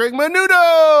 featuring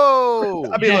Menudo!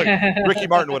 I mean, look, Ricky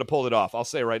Martin would have pulled it off. I'll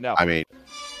say it right now. I mean,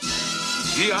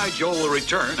 G.I. Joe will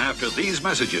return after these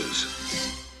messages.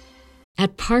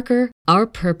 At Parker, our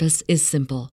purpose is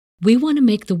simple. We want to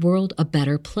make the world a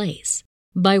better place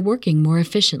by working more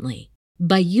efficiently,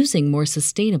 by using more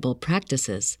sustainable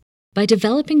practices, by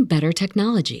developing better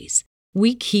technologies.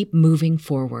 We keep moving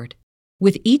forward.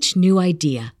 With each new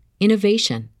idea,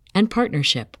 innovation, and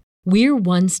partnership, we're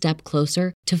one step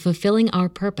closer to fulfilling our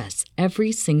purpose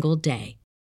every single day.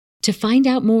 To find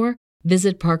out more,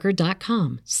 visit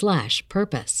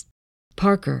parker.com/purpose.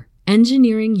 Parker,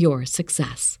 engineering your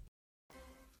success.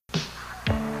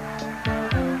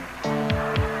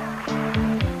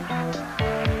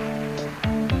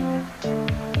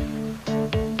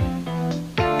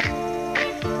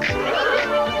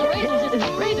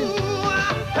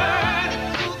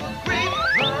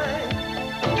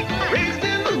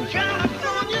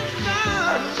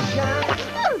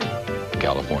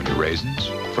 California raisins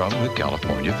from the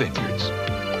California vineyards.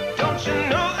 Don't you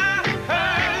know I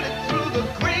heard it through the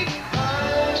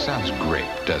grapevine? Sounds great,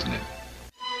 doesn't it?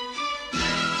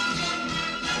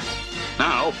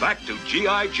 Now, back to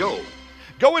G.I. Joe.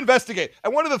 Go investigate.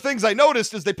 And one of the things I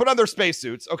noticed is they put on their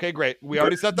spacesuits. Okay, great. We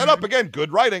already set that up. Again,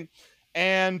 good writing.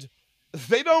 And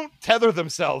they don't tether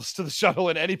themselves to the shuttle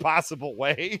in any possible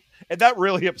way. And that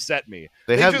really upset me.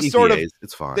 They have just EVAs.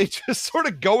 It's fine. They just sort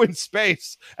of go in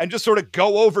space and just sort of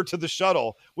go over to the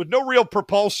shuttle with no real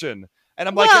propulsion. And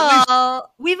I'm like, at least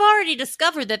we've already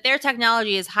discovered that their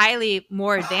technology is highly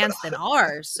more advanced than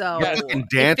ours. So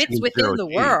it fits within the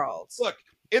world. Look,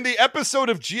 in the episode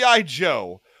of G.I.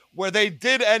 Joe, where they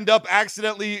did end up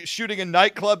accidentally shooting a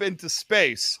nightclub into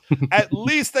space, at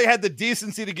least they had the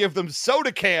decency to give them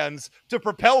soda cans to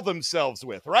propel themselves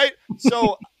with, right?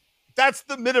 So that's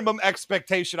the minimum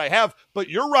expectation I have. But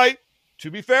you're right.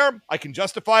 To be fair, I can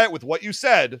justify it with what you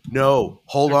said. No,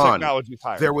 hold Their on. technology's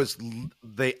higher.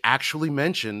 They actually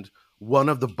mentioned one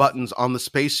of the buttons on the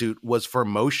spacesuit was for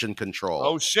motion control.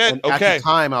 Oh, shit. And Okay. At the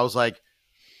time, I was like,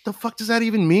 the fuck does that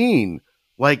even mean?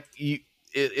 Like,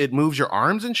 it moves your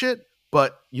arms and shit?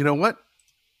 But you know what?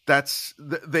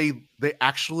 They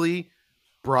actually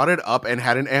brought it up and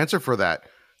had an answer for that.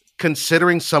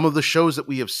 Considering some of the shows that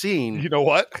we have seen, You know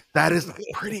what? that is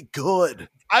pretty good.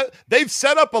 They've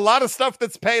set up a lot of stuff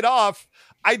that's paid off.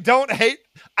 I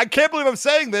can't believe I'm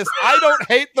saying this. I don't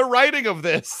hate the writing of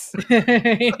this.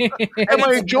 Am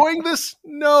I enjoying this?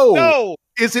 No. No.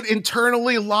 Is it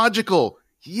internally logical?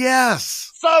 Yes.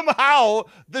 Somehow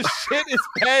the shit is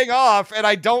paying off and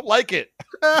I don't like it.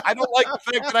 I don't like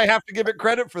the fact that I have to give it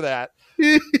credit for that.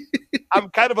 I'm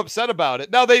kind of upset about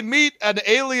it. Now they meet an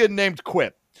alien named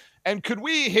Quip. And could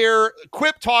we hear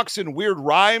Quip talks in weird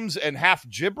rhymes and half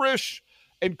gibberish?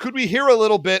 And could we hear a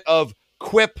little bit of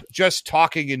Quip just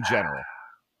talking in general?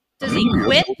 Does he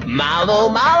quit? Malo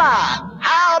Mala,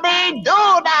 howdy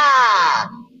doodah.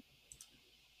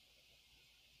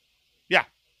 Yeah.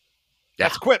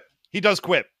 That's Quip. He does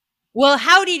Quip. Well,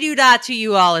 howdy do that to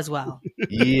you all as well.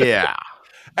 Yeah.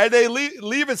 And they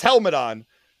leave his helmet on.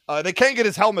 They can't get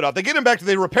his helmet off. They get him back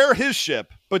they repair his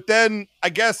ship, but then I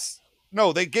guess,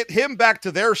 no, they get him back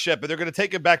to their ship and they're going to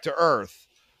take him back to Earth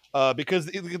because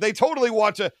they totally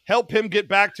want to help him get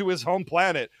back to his home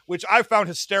planet, which I found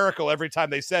hysterical every time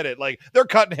they said it. Like, they're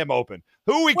cutting him open.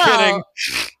 Who are we kidding?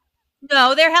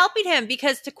 No, they're helping him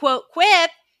because, to quote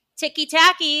Quip,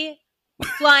 ticky-tacky,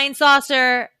 flying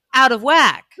saucer, out of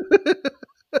whack.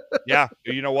 Yeah,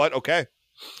 you know what? Okay.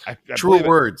 I True believe it.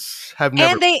 words have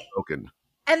never been they- spoken.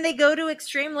 And they go to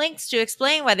extreme lengths to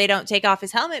explain why they don't take off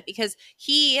his helmet because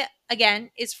he, again,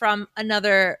 is from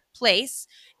another place.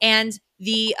 And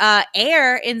the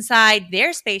air inside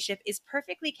their spaceship is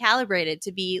perfectly calibrated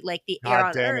to be like the air God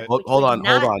on damn Earth. it. which Hold would on.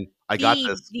 not I got be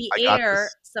this. The I got air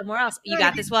this. somewhere else. You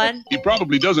got this one? He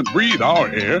probably doesn't breathe our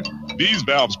air. These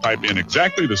valves pipe in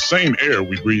exactly the same air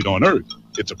we breathe on Earth.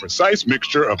 It's a precise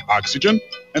mixture of oxygen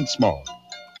and smog.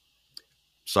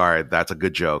 Sorry, that's a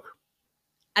good joke.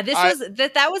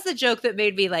 That was the joke that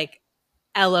made me like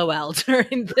LOL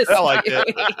during this. I liked it.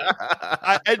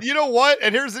 viewing. And you know what?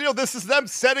 And here's the deal. This is them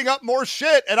setting up more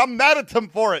shit, and I'm mad at them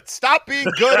for it. Stop being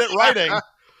good at writing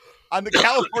on the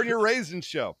California Raisin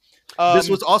Show. This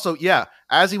was also,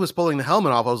 as he was pulling the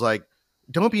helmet off, I was like,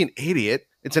 don't be an idiot.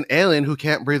 It's an alien who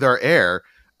can't breathe our air.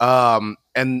 And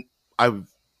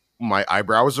my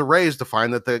eyebrows are raised to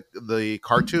find that the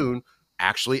cartoon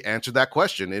actually answered that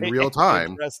question in real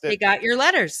time. They got your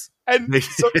letters. And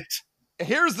so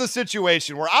here's the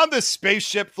situation. We're on this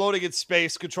spaceship floating in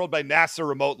space controlled by NASA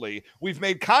remotely. We've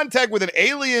made contact with an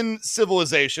alien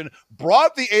civilization,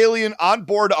 brought the alien on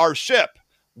board our ship.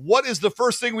 What is the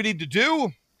first thing we need to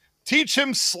do? Teach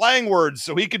him slang words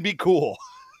so he can be cool.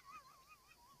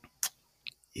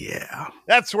 Yeah.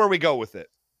 That's where we go with it.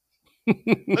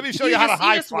 Let me show you how to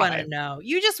high You just want to five. know.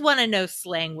 You just want to know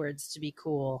slang words to be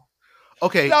cool.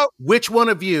 Okay, No. which one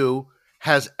of you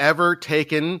has ever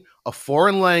taken a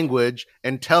foreign language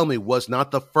and tell me was not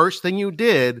the first thing you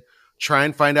did try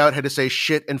and find out how to say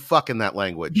shit and fuck in that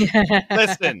language?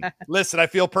 Listen, I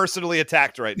feel personally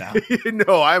attacked right now.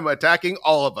 No, I'm attacking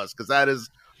all of us because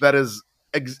that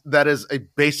is a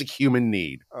basic human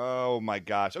need. Oh my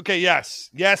gosh. Okay,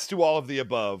 yes to all of the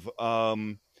above.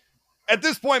 At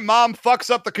this point, Mom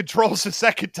fucks up the controls a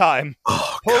second time,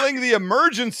 pulling the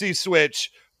emergency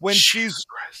switch when she's.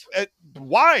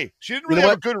 Why? She didn't really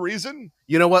have a good reason.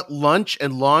 You know what? Lunch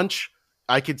and launch,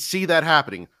 I could see that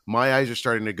happening. My eyes are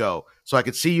starting to go. So I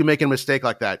could see you making a mistake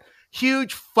like that.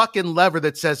 Huge fucking lever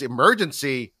that says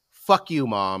emergency. Fuck you,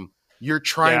 Mom. You're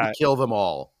trying to kill them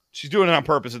all. She's doing it on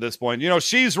purpose at this point. You know,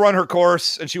 she's run her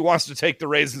course and she wants to take the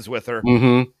raisins with her.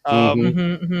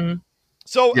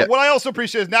 So what I also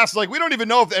appreciate is NASA's like, we don't even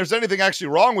know if there's anything actually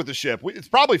wrong with the ship. It's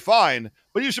probably fine,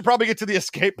 but you should probably get to the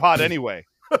escape pod anyway.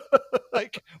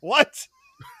 Like, what?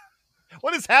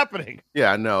 What is happening?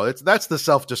 Yeah, no, that's the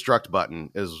self-destruct button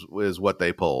is what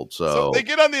they pulled. So they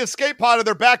get on the escape pod and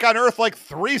they're back on Earth like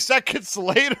 3 seconds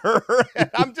later.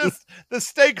 And the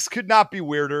stakes could not be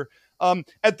weirder.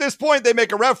 At this point, they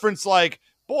make a reference like,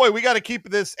 boy, we got to keep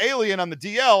this alien on the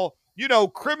DL. You know,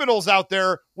 criminals out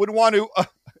there would want to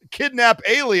kidnap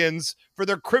aliens for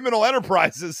their criminal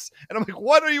enterprises. And I'm like,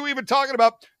 what are you even talking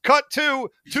about? Cut to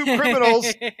 2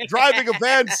 criminals driving a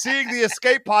van, seeing the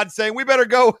escape pod, saying, we better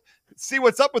go see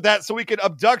what's up with that so we can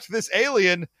abduct this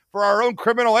alien for our own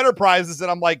criminal enterprises.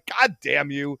 And I'm like, God damn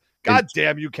you,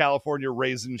 California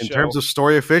Raisin Show. In terms of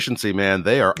story efficiency, man,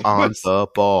 they are on the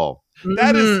ball.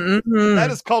 That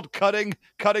is called cutting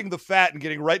the fat and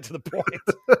getting right to the point.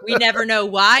 We never know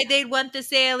why they'd want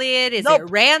this alien. Is it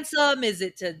ransom? Is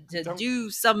it to do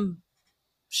some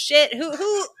shit?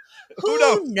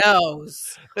 Who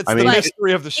knows? It's the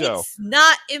mystery of the show. It's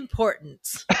not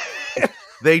important.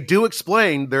 They do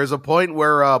explain. There's a point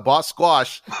where Boss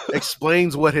Squash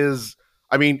explains what his.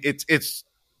 I mean, it's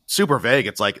super vague.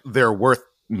 It's like they're worth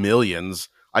millions.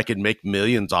 I could make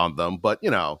millions on them, but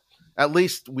you know. At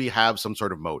least we have some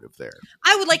sort of motive there.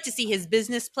 I would like to see his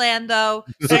business plan, though.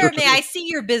 Sir, may I see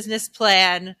your business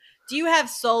plan? Do you have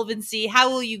solvency? How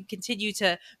will you continue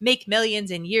to make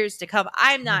millions in years to come?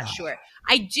 I'm not sure.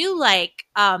 I do like,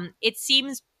 it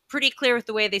seems pretty clear with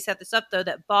the way they set this up, though,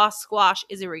 that Boss Squash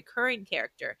is a recurring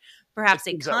character. Perhaps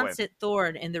a constant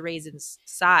thorn in the Raisin's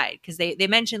side. Because they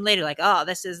mentioned later, like, oh,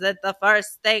 this is the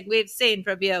first thing we've seen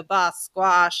from you, Boss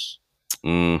Squash.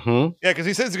 Yeah, because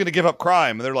he says he's going to give up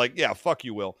crime, and they're like, "Yeah, fuck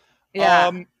you, Will." Yeah.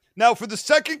 Now, for the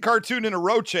second cartoon in a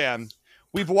row, Chan,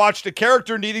 we've watched a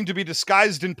character needing to be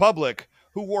disguised in public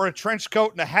who wore a trench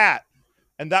coat and a hat,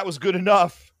 and that was good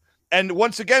enough. And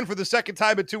once again, for the second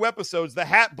time in 2 episodes, the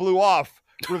hat blew off,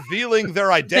 revealing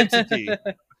their identity.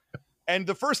 And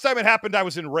the first time it happened, I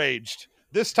was enraged.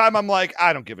 This time, I'm like,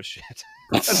 I don't give a shit.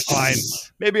 That's fine.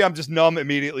 Maybe I'm just numb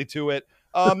immediately to it.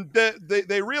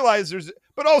 They realize there's,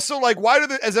 but also like, why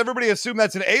as everybody assume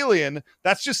that's an alien?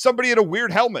 That's just somebody in a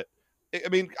weird helmet. I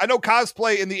mean, I know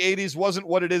cosplay in the 80s wasn't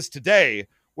what it is today,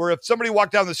 where if somebody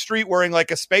walked down the street wearing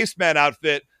like a spaceman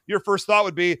outfit, your first thought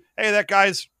would be, hey, that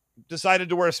guy's decided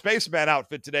to wear a spaceman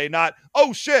outfit today. Not,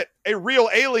 oh shit, a real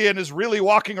alien is really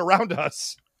walking around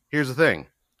us. Here's the thing.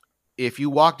 If you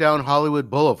walk down Hollywood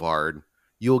Boulevard,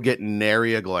 you'll get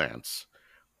nary a glance.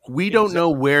 We don't know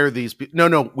where these people...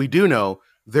 No, we do know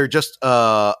they're just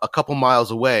a couple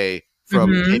miles away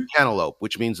from Cape Cantaloupe,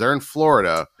 which means they're in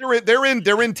Florida. They're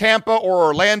in Tampa or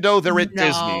Orlando. They're at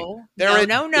Disney. No.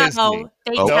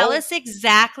 They tell us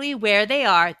exactly where they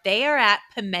are. They are at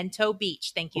Pimento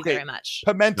Beach. Thank you very much.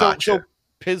 Pimento. So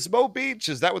Pismo Beach?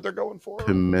 Is that what they're going for?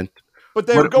 Pimento. But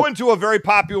they're going to a very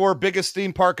popular, biggest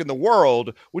theme park in the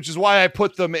world, which is why I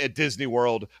put them at Disney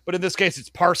World. But in this case, it's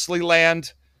Parsley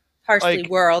Land. Parsley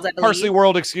World, I believe. Parsley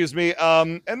World, excuse me.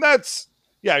 And that's,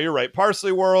 yeah, you're right.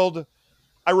 Parsley World.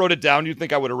 I wrote it down. You'd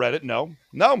think I would have read it. No,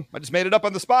 I just made it up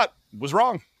on the spot. It was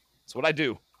wrong. That's what I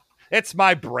do. It's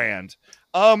my brand.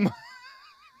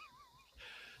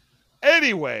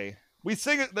 Anyway, we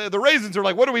sing it. The Raisins are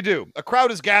like, what do we do? A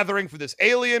crowd is gathering for this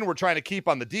alien we're trying to keep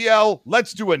on the DL.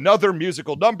 Let's do another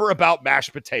musical number about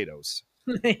mashed potatoes.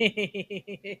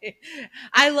 I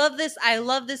love this. I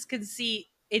love this conceit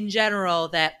in general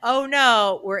that, oh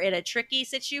no, we're in a tricky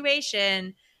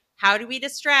situation. How do we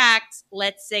distract?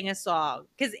 Let's sing a song.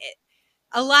 Because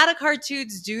a lot of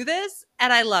cartoons do this,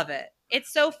 and I love it.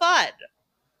 It's so fun.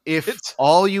 If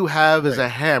all you have is a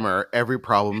hammer, every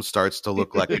problem starts to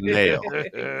look like a nail.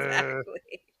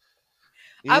 Exactly.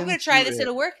 I'm going to try this at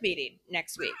a work meeting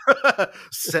next week.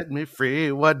 Set me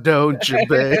free, why don't you,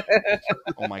 babe?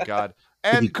 Oh, my God.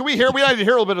 And we need to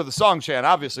hear a little bit of the song, Chan.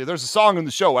 Obviously, there's a song in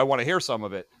the show. I want to hear some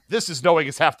of it. This is Knowing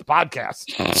Is Half the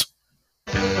Podcast.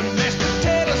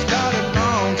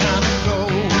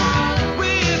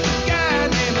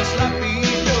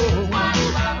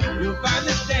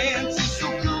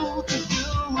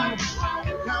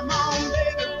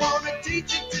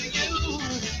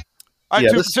 All right,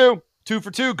 yeah, two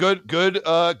for two.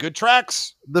 Good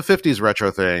tracks. The 50s retro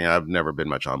thing, I've never been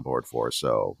much on board for.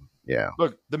 So yeah,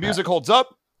 look, the music holds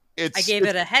up. I gave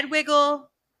it a head wiggle.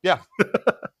 Yeah,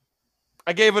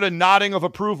 I gave it a nodding of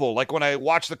approval, like when I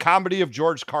watch the comedy of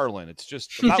George Carlin. It's just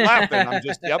I'm not laughing. I'm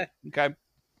just yep, okay.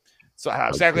 So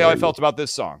exactly how I felt about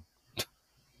this song.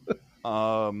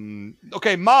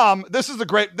 Okay, Mom, this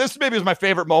maybe is my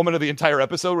favorite moment of the entire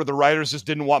episode where the writers just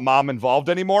didn't want Mom involved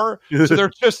anymore. So they're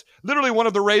just literally one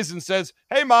of the raisins says,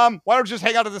 "Hey Mom, why don't you just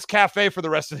hang out at this cafe for the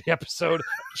rest of the episode?"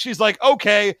 She's like,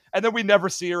 "Okay." And then we never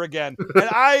see her again. And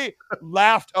I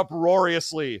laughed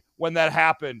uproariously when that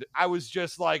happened. I was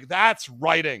just like, that's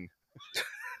writing.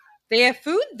 They have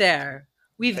food there.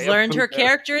 We've They have learned food her there.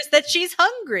 characters that she's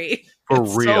hungry. For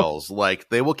It's reals. Like,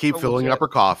 they will keep so filling legit. up her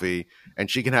coffee,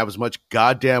 and she can have as much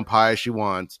goddamn pie as she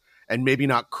wants, and maybe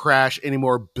not crash any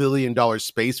more billion-dollar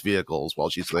space vehicles while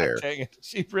she's there. Dang it.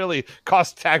 She really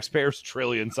cost taxpayers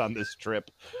trillions on this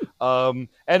trip. And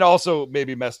also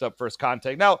maybe messed up First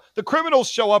Contact. Now, the criminals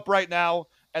show up right now,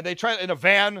 and they try in a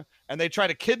van, and they try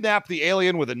to kidnap the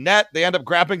alien with a net. They end up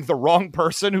grabbing the wrong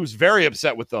person who's very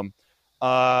upset with them.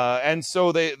 And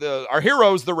so our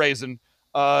heroes, the raisin,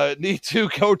 need to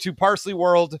go to Parsley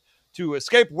World to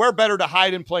escape. Where better to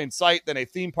hide in plain sight than a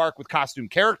theme park with costume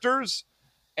characters?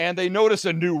 And they notice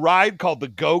a new ride called the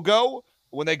Go-Go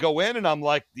when they go in, and I'm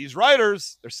like, these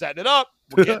writers, they're setting it up.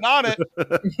 We're getting on it.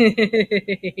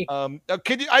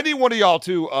 I need one of y'all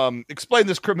to explain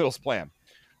this criminal's plan.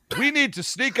 We need to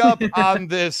sneak up on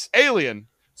this alien.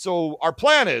 So our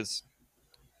plan is,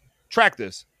 track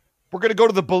this. We're going to go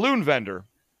to the balloon vendor.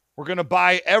 We're going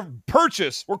to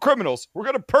purchase. We're criminals. We're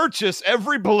going to purchase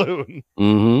every balloon.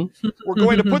 Mm-hmm. We're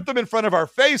going to put them in front of our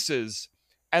faces.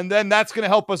 And then that's going to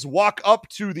help us walk up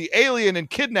to the alien and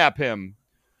kidnap him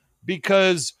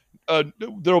because there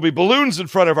will be balloons in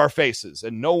front of our faces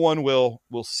and no one will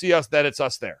see us that it's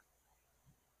us there.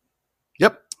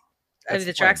 Yep. I mean,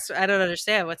 the tracks, I don't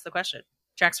understand. What's the question?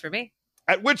 Tracks for me.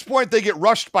 At which point they get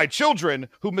rushed by children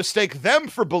who mistake them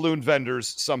for balloon vendors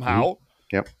somehow. Mm-hmm.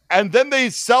 Yep. And then they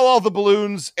sell all the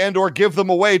balloons and or give them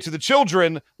away to the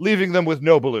children, leaving them with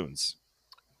no balloons.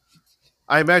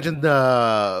 I imagine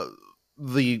the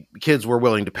kids were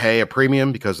willing to pay a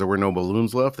premium because there were no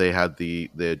balloons left. They had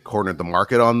cornered the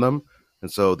market on them.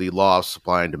 And so the law of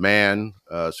supply and demand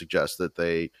suggests that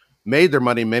they made their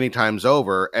money many times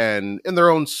over and in their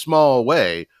own small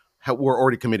way were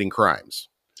already committing crimes.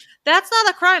 That's not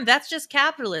a crime. That's just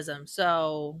capitalism.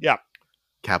 So yeah,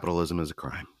 capitalism is a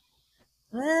crime.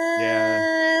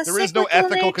 Yeah, there is no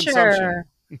ethical consumption.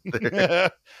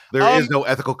 There is no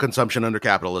ethical consumption under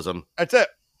capitalism. That's it.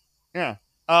 Yeah.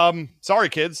 Sorry,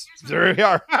 kids. There we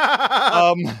are.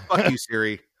 Fuck you,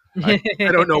 Siri. I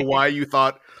don't know why you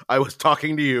thought I was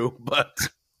talking to you, but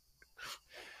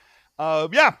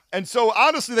yeah. And so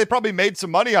honestly, they probably made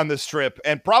some money on this trip,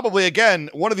 and probably again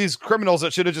one of these criminals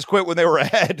that should have just quit when they were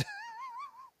ahead.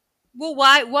 Well,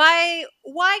 why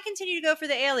continue to go for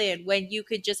the alien when you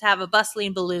could just have a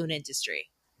bustling balloon industry?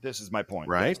 This is my point,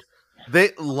 right?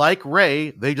 They, like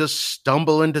Ray, they just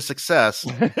stumble into success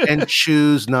and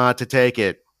choose not to take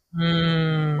it.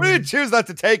 What do you choose not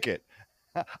to take it?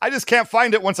 I just can't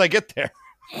find it once I get there.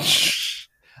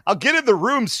 I'll get in the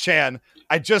rooms, Chan.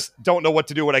 I just don't know what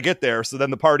to do when I get there. So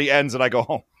then the party ends and I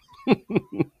go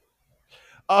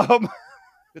home.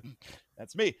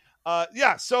 That's me.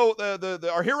 Yeah. So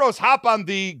our heroes hop on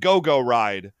the Go-Go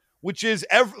ride, which is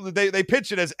they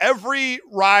pitch it as every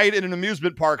ride in an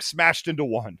amusement park smashed into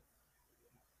one.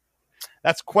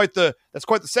 That's quite the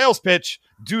sales pitch.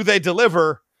 Do they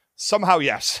deliver? Somehow,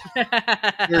 yes.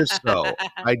 Here's so.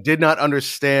 I did not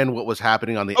understand what was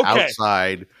happening on the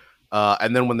outside.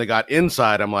 And then when they got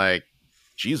inside, I'm like,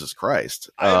 Jesus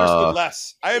Christ. I understood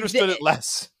less. I understood it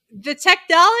less. The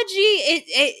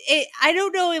technology, I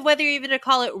don't know whether you're even to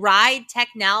call it ride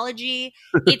technology.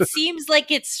 It seems like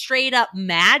it's straight up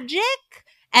magic.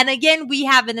 And again, we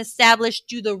haven't established,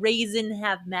 do the raisin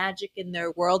have magic in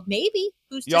their world? Maybe.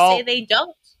 Who's to say they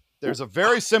don't? There's a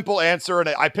very simple answer, and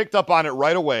I picked up on it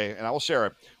right away, and I will share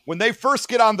it. When they first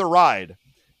get on the ride,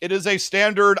 it is a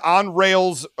standard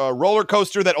on-rails roller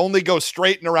coaster that only goes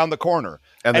straight and around the corner.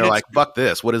 And they're like, fuck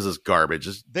this. What is this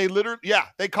garbage? They literally,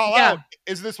 they call out,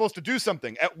 isn't this supposed to do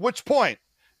something? At which point,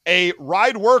 a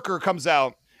ride worker comes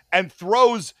out and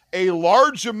throws a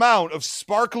large amount of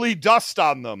sparkly dust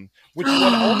on them, which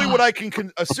only what I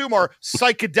can assume are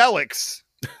psychedelics.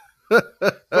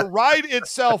 The ride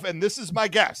itself, and this is my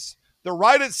guess, the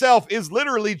ride itself is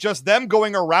literally just them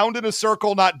going around in a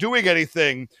circle, not doing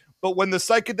anything. But when the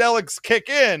psychedelics kick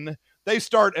in, they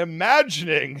start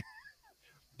imagining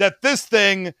that this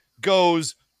thing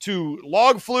goes to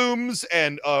log flumes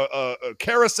and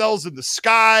carousels in the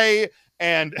sky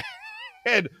and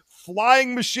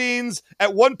flying machines.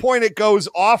 At one point, it goes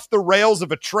off the rails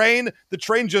of a train. The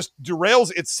train just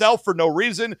derails itself for no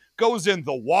reason, goes in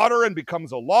the water and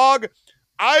becomes a log.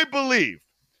 I believe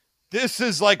This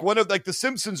is like one of like the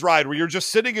Simpsons ride where you're just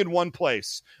sitting in one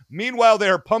place. Meanwhile,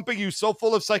 they're pumping you so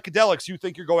full of psychedelics you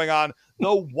think you're going on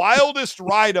the wildest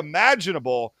ride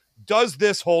imaginable. Does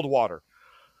this hold water?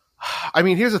 I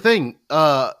mean, here's the thing.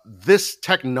 This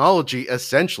technology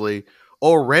essentially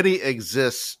already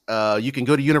exists. You can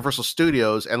go to Universal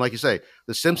Studios and, like you say,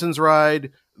 the Simpsons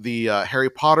ride, the Harry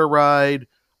Potter ride.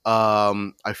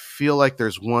 I feel like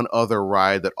there's one other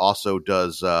ride that also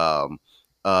does the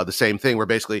same thing, where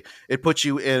basically it puts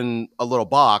you in a little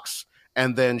box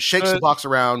and then shakes the box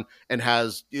around and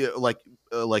has like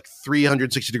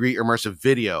 360-degree immersive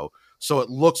video. So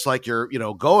it looks like you're,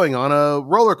 going on a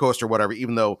roller coaster or whatever,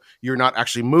 even though you're not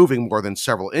actually moving more than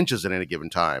several inches at any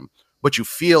given time. But you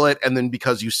feel it, and then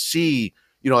because you see,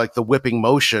 like the whipping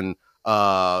motion,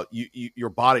 your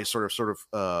body sort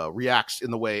of reacts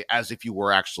in the way as if you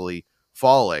were actually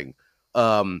falling.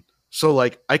 So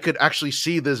like I could actually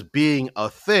see this being a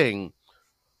thing,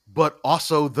 but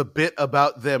also the bit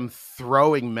about them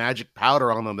throwing magic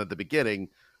powder on them at the beginning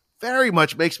very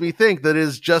much makes me think that it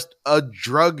is just a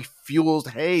drug-fueled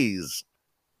haze.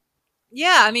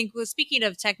 Yeah, I mean, speaking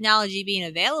of technology being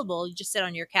available, you just sit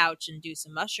on your couch and do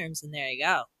some mushrooms, and there you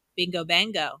go. Bingo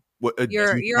bango. What,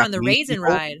 you're on the raisin people?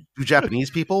 ride. Do Japanese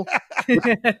people? How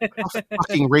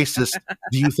fucking racist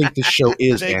do you think this show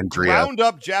is, they Andrea? Ground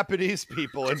up Japanese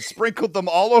people and sprinkled them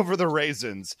all over the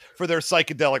raisins for their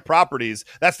psychedelic properties.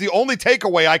 That's the only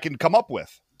takeaway I can come up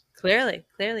with. Clearly.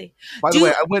 By the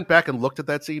way, I went back and looked at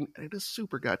that scene, and it is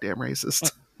super goddamn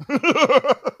racist.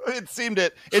 It seemed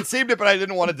it, but I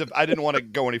didn't want to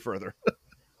go any further.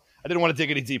 I didn't want to dig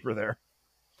any deeper there.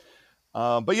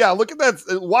 But yeah, look at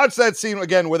that. Watch that scene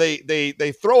again where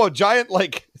they throw a giant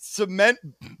like cement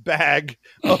bag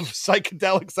of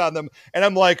psychedelics on them, and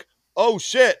I'm like, oh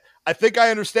shit, I think I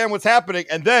understand what's happening.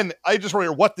 And then I just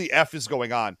wonder what the F is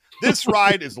going on. This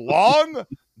ride is long.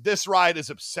 This ride is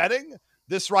upsetting.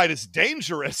 This ride is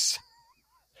dangerous.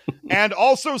 And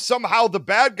also somehow the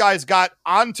bad guys got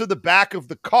onto the back of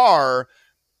the car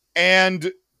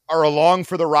and are along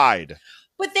for the ride.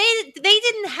 But they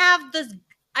didn't have the...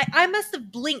 I must have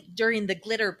blinked during the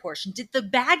glitter portion. Did the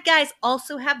bad guys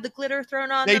also have the glitter thrown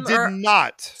on them? They did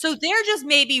not. So they're just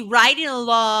maybe riding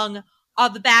along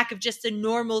on the back of just a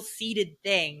normal seated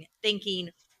thing, thinking,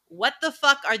 what the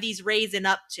fuck are these raisin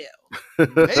up to?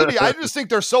 Maybe. I just think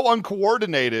they're so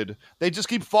uncoordinated. They just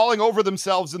keep falling over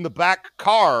themselves in the back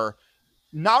car,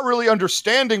 not really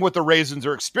understanding what the raisins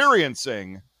are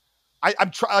experiencing.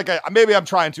 Maybe I'm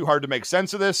trying too hard to make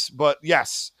sense of this, but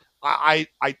yes, I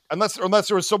unless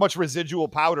there was so much residual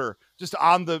powder just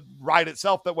on the ride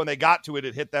itself that when they got to it,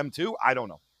 it hit them too. I don't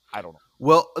know.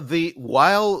 Well,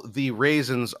 while the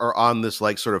raisins are on this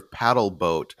like sort of paddle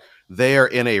boat, they are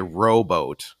in a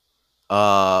rowboat.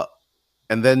 And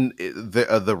then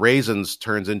the raisins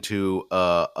turns into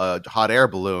a hot air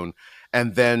balloon,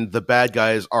 and then the bad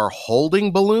guys are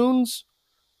holding balloons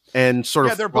and sort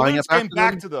of their flying balloons up came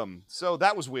back to them, so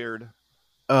that was weird.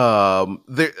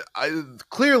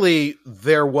 Clearly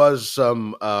there was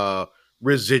some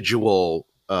residual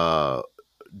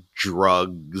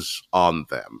drugs on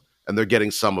them, and they're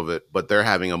getting some of it, but they're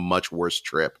having a much worse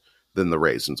trip than the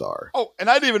raisins are. Oh, and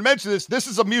I didn't even mention this. This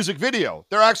is a music video.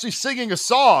 They're actually singing a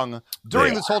song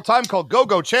during this whole time called Go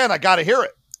Go Chan. I gotta hear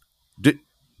it.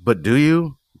 But do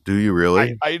you? Do you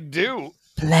really? I do.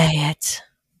 Play it.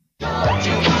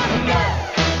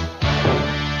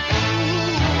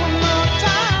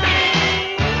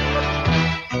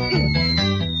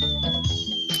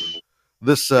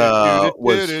 This was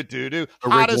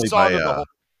hottest song of the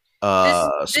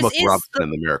whole. Smokey Robinson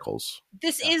and the Miracles.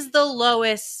 This is the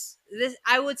lowest.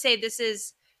 I would say this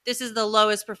is the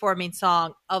lowest performing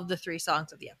song of the 3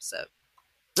 songs of the episode.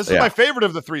 This is my favorite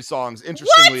of the 3 songs,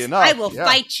 interestingly enough. I will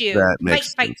fight you. That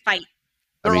makes Fight.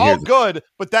 They're all good,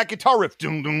 but that guitar riff,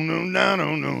 I'm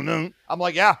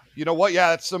like, yeah, you know what?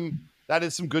 Yeah, that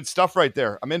is some good stuff right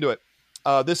there. I'm into it.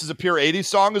 This is a pure 80s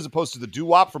song as opposed to the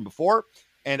doo-wop from before,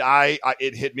 and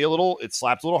it hit me a little. It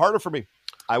slapped a little harder for me.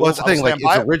 That's the thing. Like,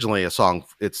 it's originally a song.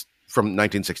 It's from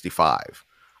 1965.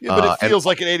 Yeah, but it feels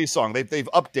like an 80s song. They've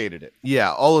updated it.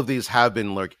 Yeah, all of these have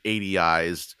been like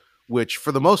 80ized, which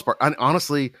for the most part,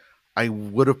 honestly, I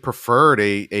would have preferred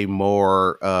a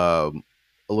little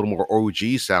more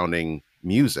OG sounding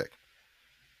music.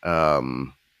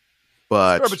 But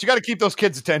you got to keep those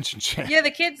kids' attention, Chan. Yeah, the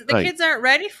kids aren't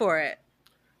ready for it.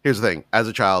 Here's the thing: as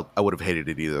a child, I would have hated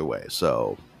it either way.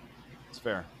 So it's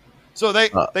fair. So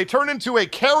they turn into a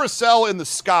carousel in the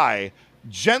sky,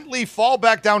 gently fall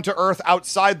back down to earth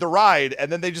outside the ride,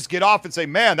 and then they just get off and say,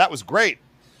 man, that was great.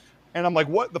 And I'm like,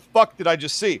 what the fuck did I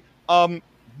just see?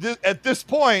 At this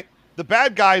point, the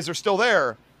bad guys are still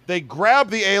there. they grab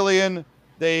the alien.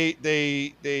 They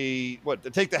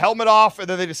take the helmet off, and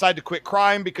then they decide to quit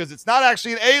crime because it's not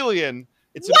actually an alien.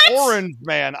 It's an orange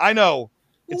man. I know.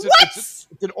 It's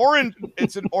an orange.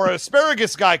 Or an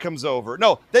asparagus guy comes over.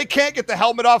 No, they can't get the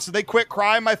helmet off, so they quit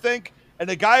crime, I think. And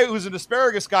the guy who's an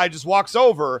asparagus guy just walks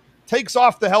over, takes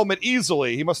off the helmet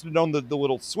easily. He must have known the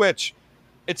little switch.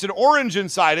 It's an orange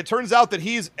inside. It turns out that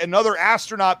he's another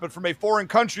astronaut, but from a foreign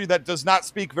country that does not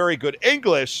speak very good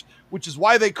English, which is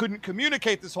why they couldn't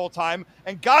communicate this whole time.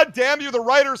 And goddamn you, the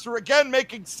writers, for again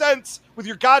making sense with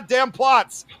your goddamn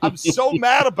plots. I'm so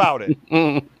mad about it.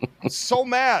 I'm so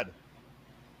mad.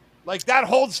 Like, that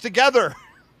holds together.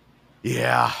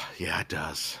 Yeah, it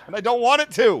does. And I don't want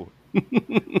it to.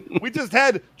 We just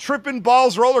had Trippin'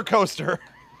 Balls roller coaster.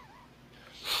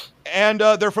 And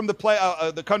they're from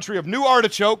the country of New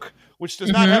Artichoke, which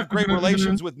does not have great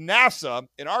relations with NASA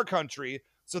in our country.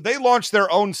 So they launched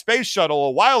their own space shuttle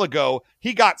a while ago.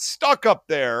 He got stuck up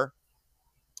there,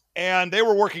 and they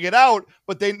were working it out,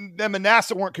 but them and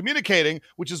NASA weren't communicating,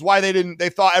 which is why they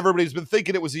thought everybody's been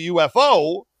thinking it was a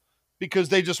UFO because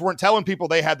they just weren't telling people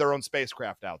they had their own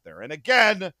spacecraft out there. And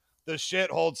again, the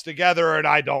shit holds together, and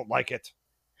I don't like it.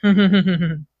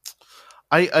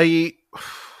 I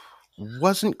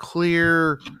wasn't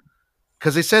clear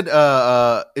because they said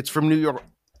it's from New York.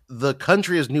 The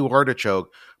country is New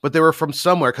Artichoke, but they were from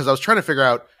somewhere because I was trying to figure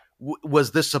out,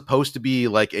 was this supposed to be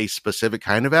like a specific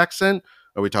kind of accent?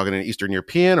 Are we talking an Eastern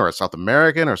European or a South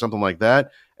American or something like that?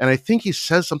 And I think he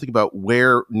says something about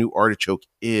where New Artichoke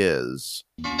is.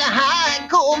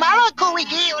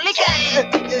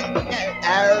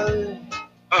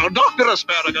 Dr.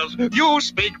 Asparagus, you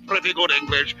speak pretty good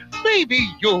English. Maybe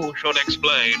you should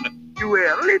explain.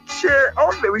 Well, it's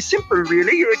all very simple,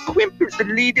 really. Quimp is the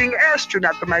leading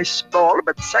astronaut of my small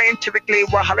but scientifically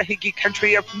Wahalahigi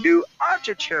country of New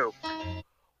Artichoke.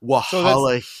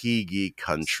 Wahalahigi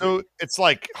country. So it's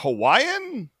like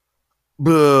Hawaiian?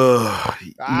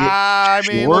 I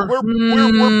mean, we're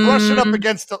brushing up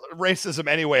against racism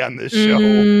anyway on this show.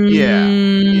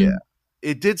 Yeah.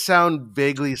 It did sound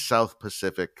vaguely South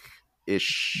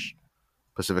Pacific-ish.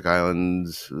 Pacific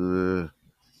Islands.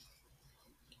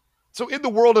 So in the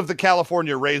world of the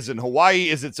California raisin, Hawaii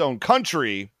is its own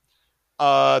country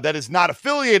that is not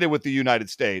affiliated with the United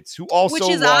States, which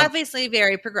is obviously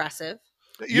very progressive.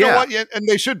 You know what? Yeah, and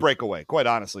they should break away, quite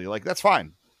honestly. Like, that's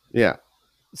fine. Yeah.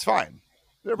 It's fine.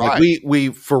 They're like fine. We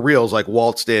for reals, like,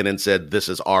 waltzed in and said, this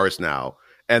is ours now.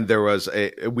 And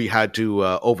we had to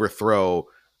overthrow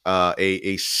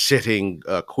a sitting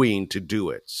queen to do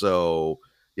it. So,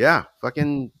 yeah,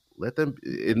 fucking let them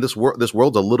in this world. This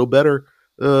world's a little better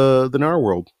than our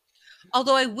world.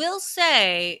 Although I will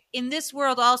say, in this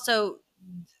world also,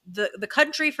 the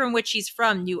country from which he's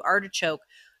from, New Artichoke,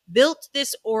 built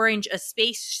this orange a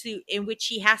spacesuit in which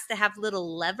he has to have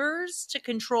little levers to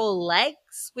control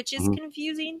legs, which is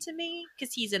confusing to me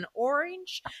because he's an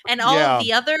orange, and all of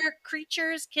the other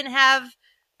creatures can have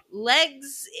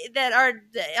legs that are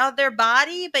on their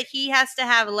body, but he has to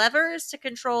have levers to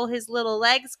control his little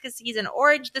legs because he's an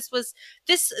orange. This was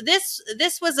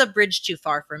a bridge too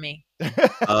far for me.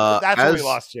 That's where we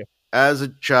lost you. As a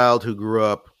child who grew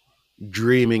up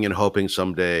dreaming and hoping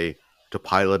someday to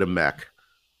pilot a mech,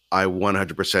 I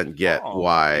 100% get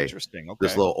why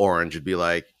this little orange would be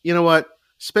like, you know what?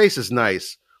 Space is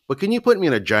nice, but can you put me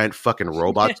in a giant fucking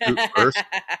robot suit first?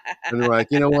 And they're like,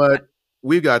 you know what?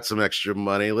 We've got some extra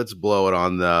money. Let's blow it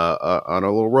on a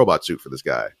little robot suit for this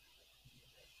guy.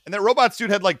 And that robot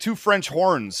suit had like 2 French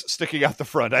horns sticking out the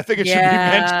front. I think it should be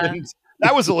mentioned.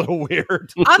 That was a little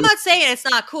weird. I'm not saying it's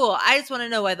not cool. I just want to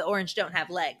know why the orange don't have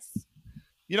legs.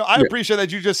 You know, I appreciate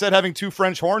that you just said having 2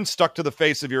 French horns stuck to the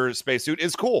face of your spacesuit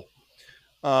is cool.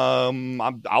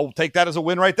 I'll take that as a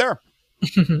win right there.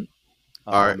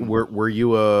 All right. Were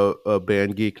you a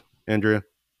band geek, Andrea?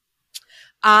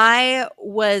 I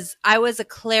was a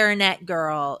clarinet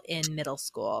girl in middle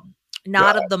school.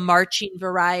 Not of the marching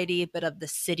variety, but of the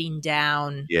sitting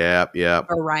down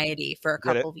variety for a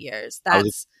couple of years.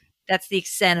 That's the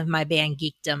extent of my band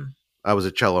geekdom. I was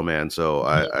a cello man, so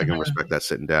I can respect that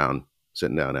sitting down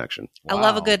action. Wow. I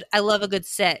love a good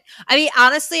sit. I mean,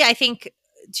 honestly, I think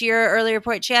to your earlier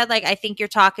point, Chad, like, I think you're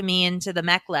talking me into the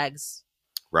mech legs.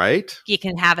 Right? You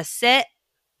can have a sit.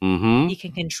 Mm-hmm. You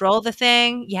can control the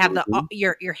thing. You have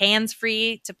your hands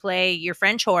free to play your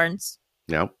French horns.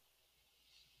 Yep.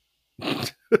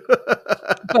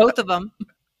 Both of them.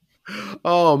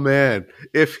 Oh man,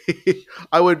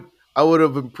 I would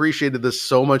have appreciated this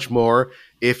so much more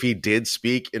if he did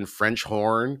speak in French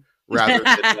horn rather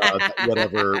than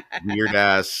whatever weird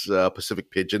ass Pacific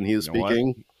Pidgin he was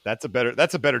speaking. That's a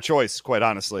better choice, quite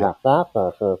honestly. But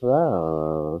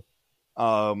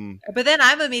then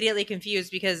I'm immediately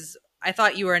confused because I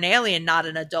thought you were an alien, not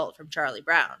an adult from Charlie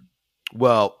Brown.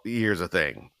 Well, here's the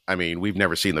thing. I mean, we've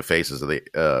never seen the faces of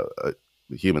the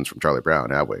humans from Charlie Brown,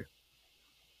 have we?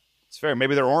 It's fair.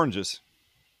 Maybe they're oranges.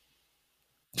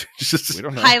 We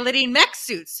don't know. Piloting mech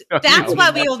suits. That's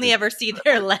why we only ever see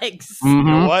their legs. You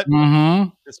know what?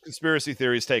 This conspiracy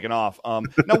theory is taking off.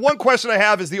 Now, one question I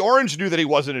have is: the orange knew that he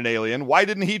wasn't an alien. Why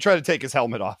didn't he try to take his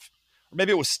helmet off? Or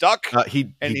maybe it was stuck.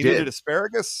 He needed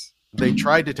asparagus. They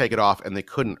tried to take it off and they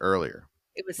couldn't earlier.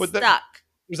 It was stuck.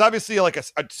 There's obviously like a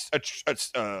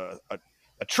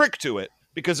trick to it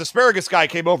because asparagus guy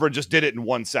came over and just did it in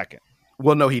 1 second.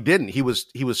 Well, no, he didn't. He was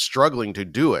struggling to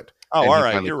do it. Oh, and all he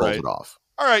right, finally you're pulls right. it off.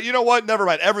 All right, you know what? Never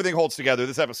mind. Everything holds together.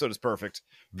 This episode is perfect.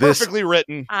 Perfectly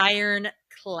written.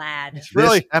 Ironclad.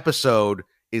 This episode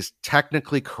is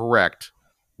technically correct,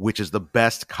 which is the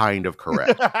best kind of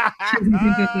correct.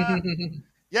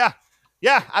 Yeah.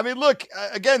 I mean, look,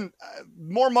 again,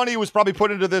 more money was probably put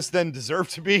into this than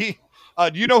deserved to be.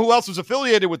 Do you know who else was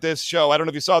affiliated with this show? I don't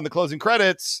know if you saw in the closing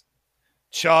credits.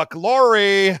 Chuck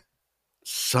Lorre.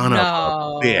 Son of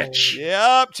a bitch.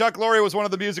 Yep. Chuck Lorre was one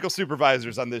of the musical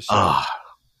supervisors on this show.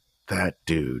 That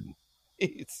dude.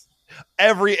 It's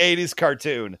every 80s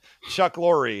cartoon, Chuck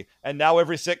Lorre. And now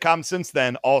every sitcom since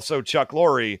then, also Chuck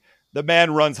Lorre. The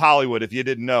man runs Hollywood, if you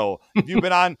didn't know. If you've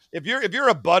been on, if you're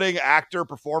a budding actor,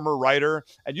 performer, writer,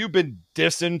 and you've been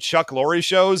dissing Chuck Lorre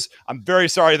shows, I'm very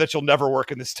sorry that you'll never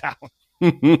work in this town.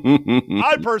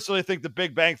 I personally think The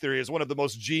Big Bang Theory is one of the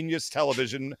most genius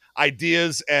television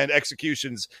ideas and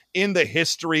executions in the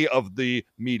history of the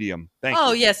medium. Thank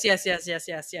you. Yes.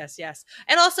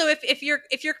 And also, if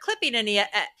you're clipping any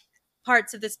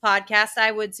parts of this podcast,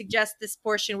 I would suggest this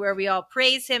portion where we all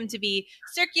praise him to be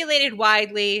circulated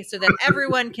widely so that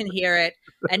everyone can hear it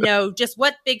and know just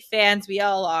what big fans we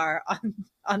all are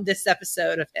on this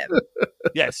episode of him.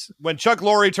 Yes. When Chuck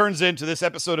Lorre turns into this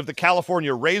episode of the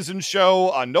California Raisin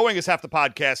Show on Knowing Is Half the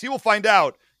Podcast, he will find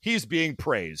out he's being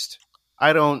praised.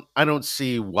 I don't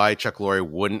see why Chuck Lorre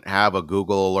wouldn't have a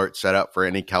Google alert set up for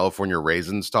any California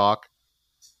Raisins talk.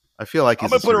 I feel like I'm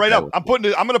going to put it right up. I'm going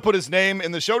to put his name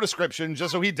in the show description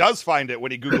just so he does find it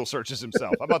when he Google searches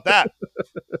himself. How about that?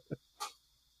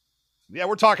 Yeah,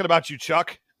 we're talking about you,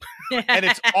 Chuck. And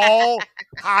it's all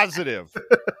positive.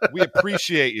 We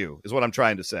appreciate you, is what I'm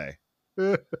trying to say.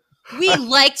 We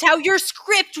liked how your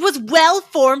script was well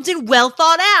formed and well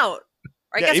thought out.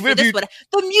 Or I guess for this one,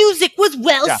 the music was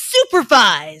well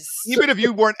supervised. Even if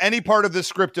you weren't any part of this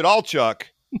script at all, Chuck,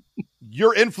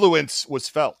 your influence was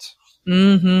felt.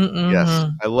 Yes,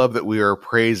 I love that we are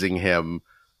praising him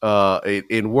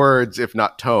in words, if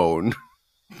not tone.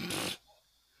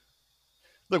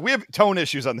 Look, we have tone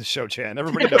issues on this show, Chan.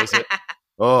 Everybody knows it.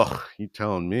 Oh, you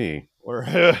telling me?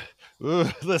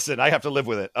 Listen, I have to live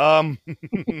with it.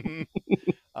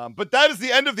 But that is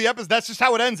the end of the episode. That's just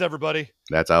how it ends, everybody.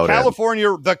 That's how it ends.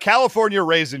 The California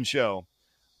Raisin Show.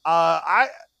 I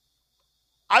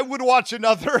would watch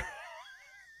another.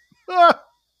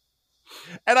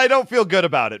 And I don't feel good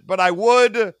about it, but I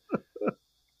would.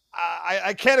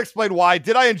 I can't explain why.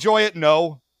 Did I enjoy it?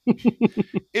 No.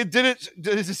 Is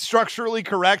it structurally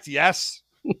correct? Yes.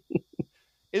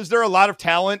 Is there a lot of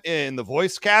talent in the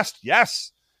voice cast?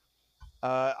 Yes.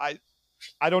 I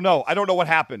don't know. I don't know what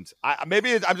happened.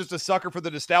 Maybe I'm just a sucker for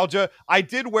the nostalgia. I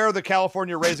did wear the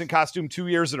California Raisin costume 2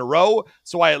 years in a row,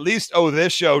 so I at least owe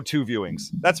this show 2 viewings.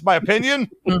 That's my opinion.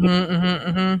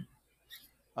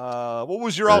 What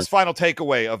was your all's final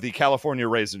takeaway of the California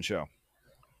Raisin Show?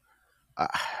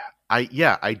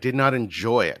 I did not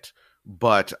enjoy it,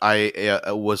 but I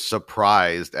was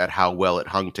surprised at how well it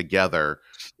hung together.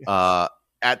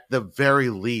 At the very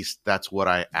least, that's what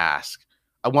I ask.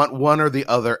 I want one or the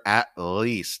other at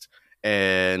least.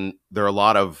 And there are a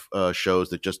lot of shows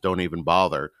that just don't even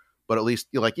bother. But at least,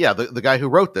 the guy who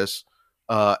wrote this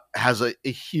has a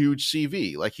huge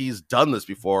CV. Like, he's done this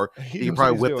before. He can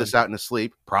probably whip this out in his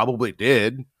sleep. Probably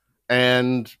did.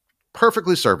 And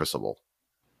perfectly serviceable.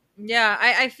 Yeah,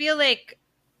 I feel like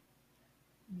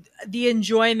the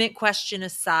enjoyment question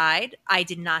aside, I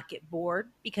did not get bored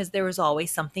because there was always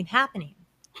something happening.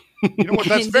 You know what?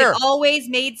 That's fair. It always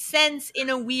made sense in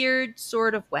a weird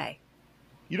sort of way.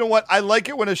 You know what? I like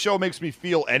it when a show makes me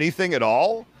feel anything at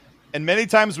all. And many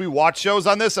times we watch shows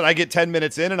on this and I get 10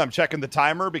 minutes in and I'm checking the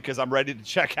timer because I'm ready to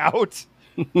check out.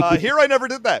 Here, I never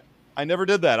did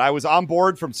that. I was on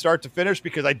board from start to finish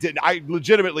because I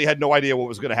legitimately had no idea what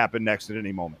was going to happen next at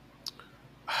any moment.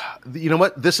 You know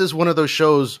what? This is one of those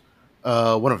shows,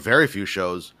 one of very few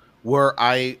shows where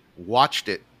I watched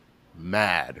it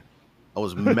mad. I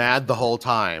was mad the whole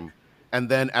time. And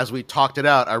then as we talked it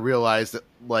out, I realized that,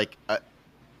 like,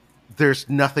 there's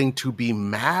nothing to be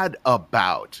mad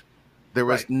about. There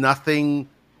was nothing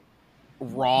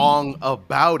wrong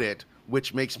about it,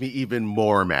 which makes me even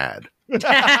more mad.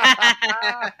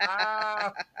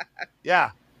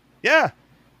 Yeah.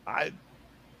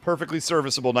 Perfectly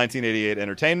serviceable 1988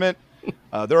 entertainment.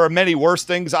 There are many worse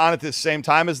things on at the same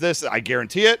time as this. I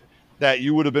guarantee it, that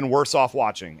you would have been worse off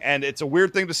watching. And it's a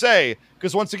weird thing to say,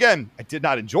 because once again, I did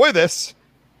not enjoy this,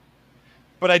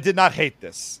 but I did not hate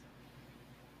this.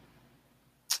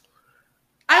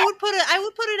 I would put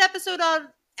an episode on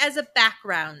as a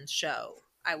background show,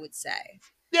 I would say.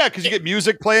 Yeah, because you get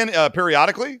music playing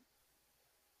periodically.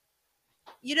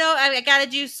 You know, I gotta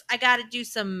do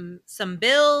some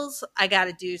bills. I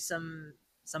gotta do some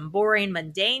boring,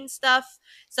 mundane stuff.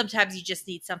 Sometimes you just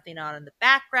need something on in the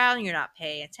background you're not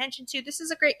paying attention to. This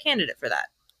is a great candidate for that.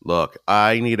 Look,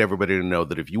 I need everybody to know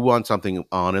that if you want something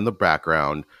on in the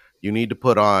background, you need to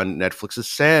put on Netflix's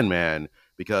Sandman,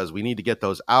 because we need to get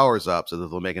those hours up so that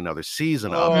they'll make another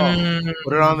season of it.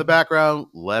 Put it on in the background,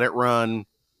 let it run.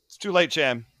 It's too late,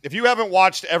 Cham. If you haven't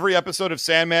watched every episode of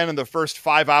Sandman in the first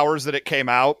 5 hours that it came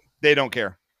out, they don't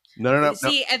care. No.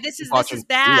 See, and this is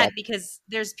bad because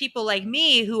there's people like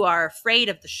me who are afraid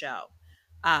of the show.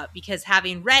 Because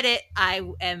having read it, I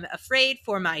am afraid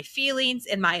for my feelings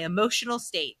and my emotional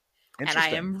state. And I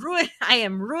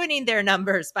am ruining their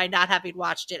numbers by not having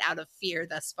watched it out of fear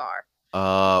thus far.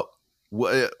 I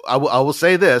will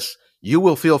say this: you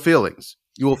will feel feelings.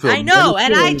 You will feel. I know,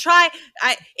 and feelings.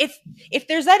 If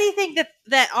there's anything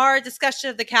that our discussion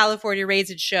of the California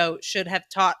Raisin show should have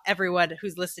taught everyone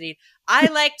who's listening, I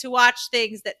like to watch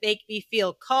things that make me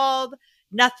feel calm,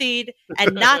 nothing,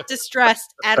 and not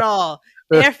distressed at all.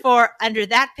 Therefore, under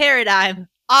that paradigm,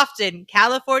 often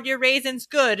California Raisin's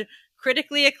good,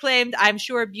 critically acclaimed, I'm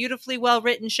sure beautifully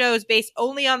well-written shows based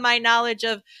only on my knowledge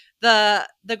of the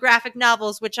graphic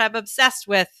novels, which I'm obsessed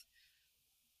with.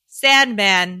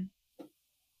 Sandman.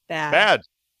 Bad.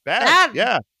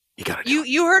 Yeah.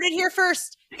 You heard it here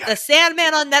first. The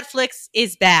Sandman on Netflix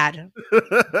is bad.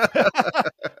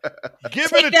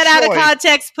 Take that out of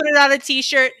context, put it on a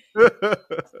t-shirt.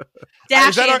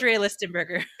 Dash Andrea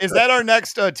Listenberger. Is that our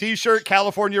next t-shirt?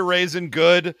 California Raisin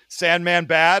good, Sandman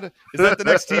bad? Is that the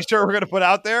next t-shirt we're going to put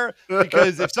out there?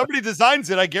 Because if somebody designs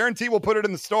it, I guarantee we'll put it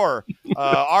in the store.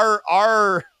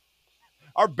 Our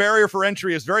barrier for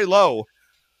entry is very low.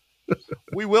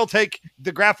 We will take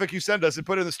the graphic you send us and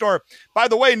put it in the store. By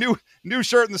the way, new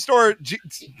shirt in the store,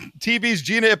 TV's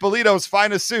Gina Ippolito's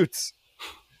Finest Suits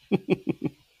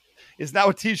is now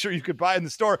a t-shirt you could buy in the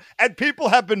store. And people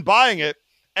have been buying it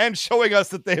and showing us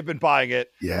that they have been buying it.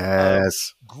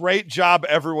 Yes. Great job,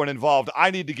 everyone involved.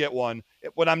 I need to get one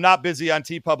when I'm not busy on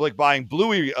TeePublic buying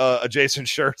Bluey adjacent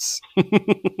shirts,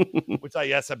 which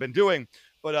I've been doing.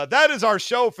 But that is our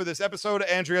show for this episode.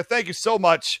 Andrea, thank you so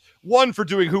much. One, for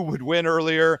doing Who Would Win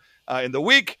earlier in the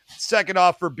week. Second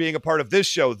off, for being a part of this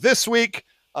show this week.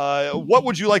 What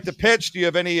would you like to pitch? Do you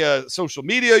have any social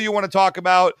media you want to talk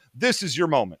about? This is your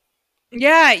moment.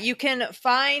 Yeah, you can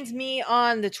find me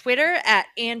on the Twitter at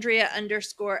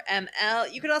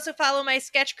Andrea_ML. You can also follow my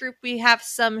sketch group. We have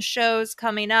some shows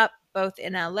coming up, both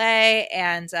in LA,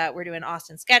 and we're doing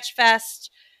Austin Sketch Fest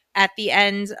at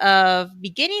the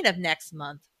beginning of next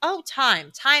month. Oh,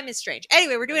 time is strange.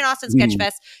 Anyway, we're doing Austin Sketch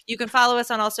Fest. You can follow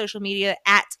us on all social media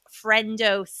at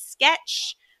Friendo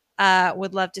Sketch.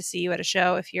 Would love to see you at a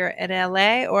show if you're in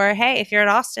LA, or hey, if you're in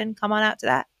Austin, come on out to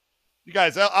that. You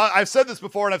guys, I've said this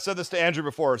before, and I've said this to Andrew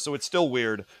before, so it's still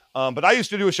weird. But I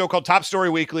used to do a show called Top Story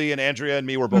Weekly, and Andrea and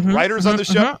me were both writers on the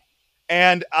show.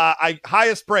 And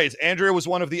highest praise. Andrea was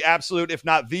one of the absolute, if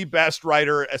not the best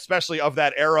writer, especially of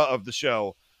that era of the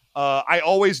show. I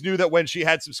always knew that when she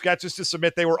had some sketches to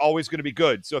submit, they were always going to be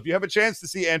good. So if you have a chance to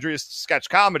see Andrea's sketch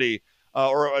comedy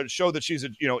or a show that she's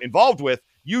involved with,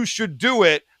 you should do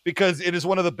it, because it is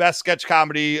one of the best sketch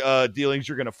comedy dealings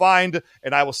you're going to find.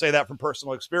 And I will say that from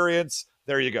personal experience.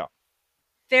 There you go.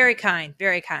 Very kind,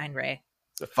 Ray.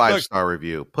 It's a 5-star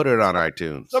review. Put it on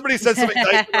iTunes. Somebody said something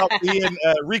nice about me in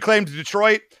Reclaimed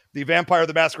Detroit, the Vampire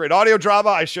the Masquerade audio drama.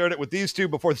 I shared it with these two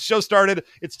before the show started.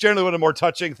 It's generally one of the more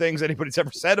touching things anybody's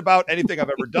ever said about anything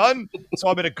I've ever done. So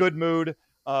I'm in a good mood.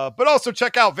 But also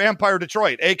check out Vampire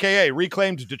Detroit, a.k.a.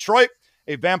 Reclaimed Detroit,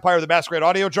 a Vampire the Masquerade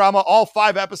audio drama. All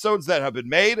 5 episodes that have been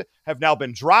made have now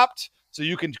been dropped. So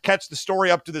you can catch the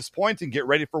story up to this point and get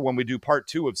ready for when we do part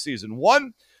 2 of season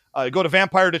 1. Go to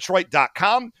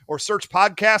vampiredetroit.com or search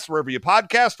podcast wherever you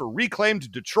podcast for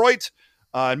Reclaimed Detroit.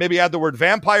 And maybe add the word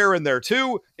vampire in there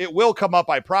too. It will come up,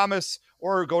 I promise.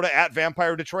 Or go to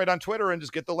 @Vampire Detroit on Twitter and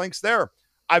just get the links there.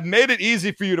 I've made it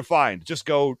easy for you to find. Just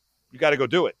go. You got to go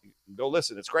do it. Go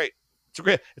listen. It's great.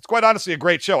 It's quite honestly a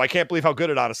great show. I can't believe how good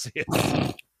it honestly is.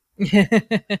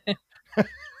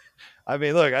 I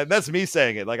mean, look, that's me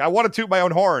saying it. Like, I want to toot my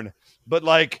own horn, but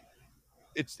like,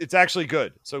 it's actually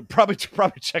good. So probably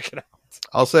check it out.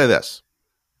 I'll say this.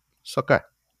 It's okay.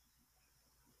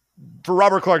 For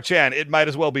Robert Clark Chan, it might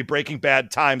as well be Breaking Bad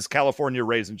times California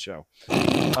Raisin Show.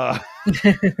 What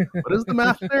is the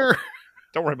math there?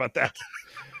 Don't worry about that.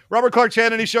 Robert Clark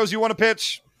Chan, any shows you want to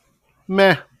pitch?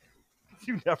 Meh.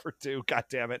 You never do. God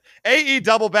damn it. AE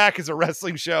Double Back is a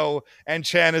wrestling show, and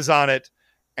Chan is on it.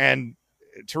 And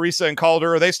Teresa and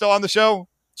Calder, are they still on the show?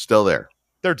 Still there.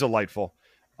 They're delightful.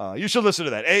 You should listen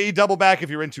to that. AE Double Back, if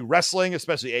you're into wrestling,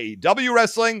 especially AEW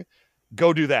wrestling,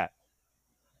 go do that.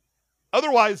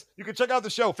 Otherwise, you can check out the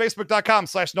show,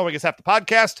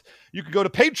 facebook.com/knowingishalfthe-podcast. You can go to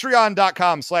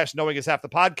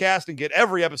patreon.com/knowingishalfthe-podcast and get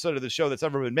every episode of the show that's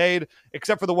ever been made,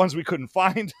 except for the ones we couldn't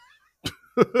find,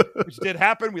 which did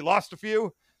happen. We lost a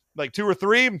few, like 2 or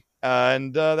 3,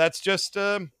 and that's just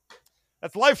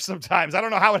that's life sometimes. I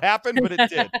don't know how it happened, but it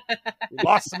did. We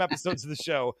lost some episodes of the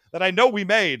show that I know we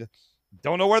made.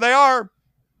 Don't know where they are.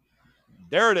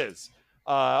 There it is.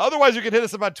 Otherwise, you can hit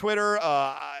us up on Twitter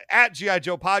at G.I.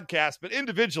 Joe Podcast, but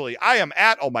individually, I am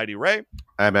at Almighty Ray.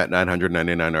 I'm at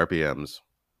 999 RPMs.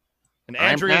 And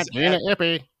Andrea's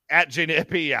at Gina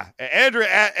Ippy, yeah.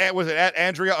 Andrea, was it at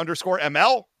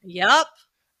Andrea_ML? Yep.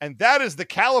 And that is the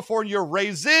California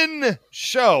Raisin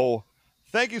Show.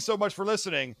 Thank you so much for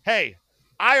listening. Hey,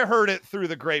 I heard it through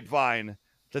the grapevine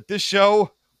that this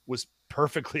show was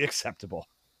perfectly acceptable.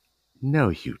 No,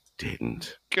 you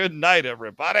didn't. Good night,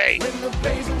 everybody. When the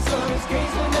blazing sun is gazing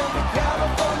at the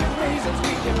California raisins,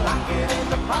 we can lock it in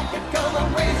the pocket, come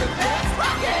on, raisin, let's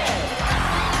rock it!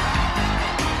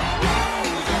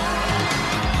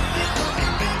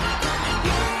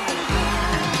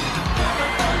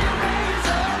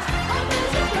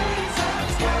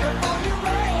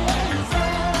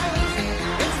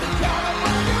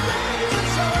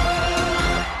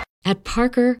 At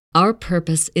Parker, our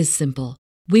purpose is simple.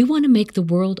 We want to make the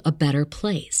world a better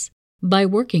place by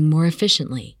working more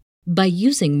efficiently, by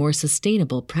using more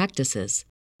sustainable practices,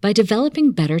 by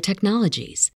developing better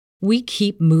technologies. We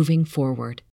keep moving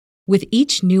forward. With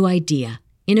each new idea,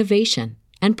 innovation,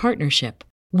 and partnership,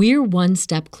 we're one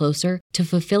step closer to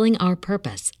fulfilling our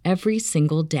purpose every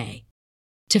single day.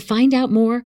 To find out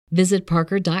more, visit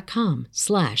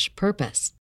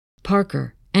parker.com/purpose.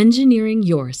 Parker, engineering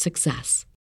your success.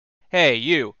 Hey,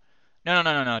 you.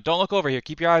 No. Don't look over here.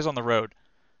 Keep your eyes on the road.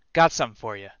 Got something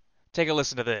for you. Take a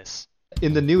listen to this.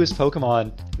 In the newest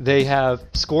Pokemon, they have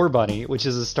Score Bunny, which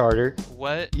is a starter.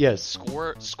 What? Yes.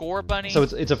 Score Bunny? So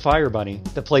it's a fire bunny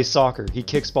that plays soccer. He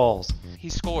kicks balls. He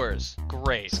scores.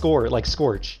 Great. Score, like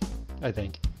Scorch, I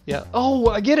think. Yeah. Oh,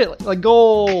 I get it. Like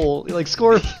goal. Like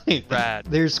Score Bunny. Rad.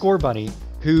 There's Score Bunny,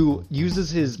 who uses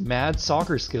his mad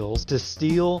soccer skills to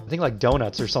steal, I think, like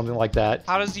donuts or something like that.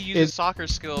 How does he use his soccer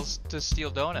skills to steal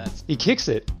donuts? He kicks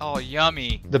it. Oh,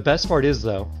 yummy. The best part is,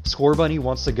 though, Score Bunny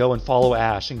wants to go and follow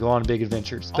Ash and go on big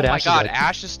adventures. But oh my Ash god, is like,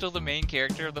 Ash is still the main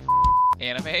character of the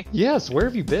anime? Yes, where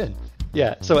have you been?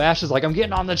 Yeah, so Ash is like, I'm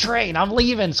getting on the train, I'm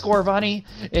leaving, Score Bunny.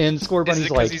 And Score Bunny's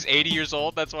is it like... because he's 80 years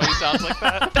old, that's why he sounds like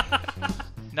that?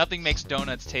 Nothing makes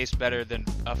donuts taste better than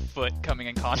a foot coming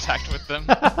in contact with them.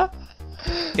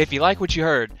 If you like what you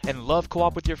heard and love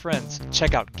co-op with your friends,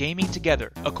 check out Gaming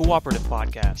Together, a cooperative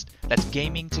podcast. That's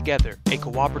Gaming Together, a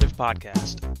cooperative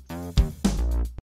podcast.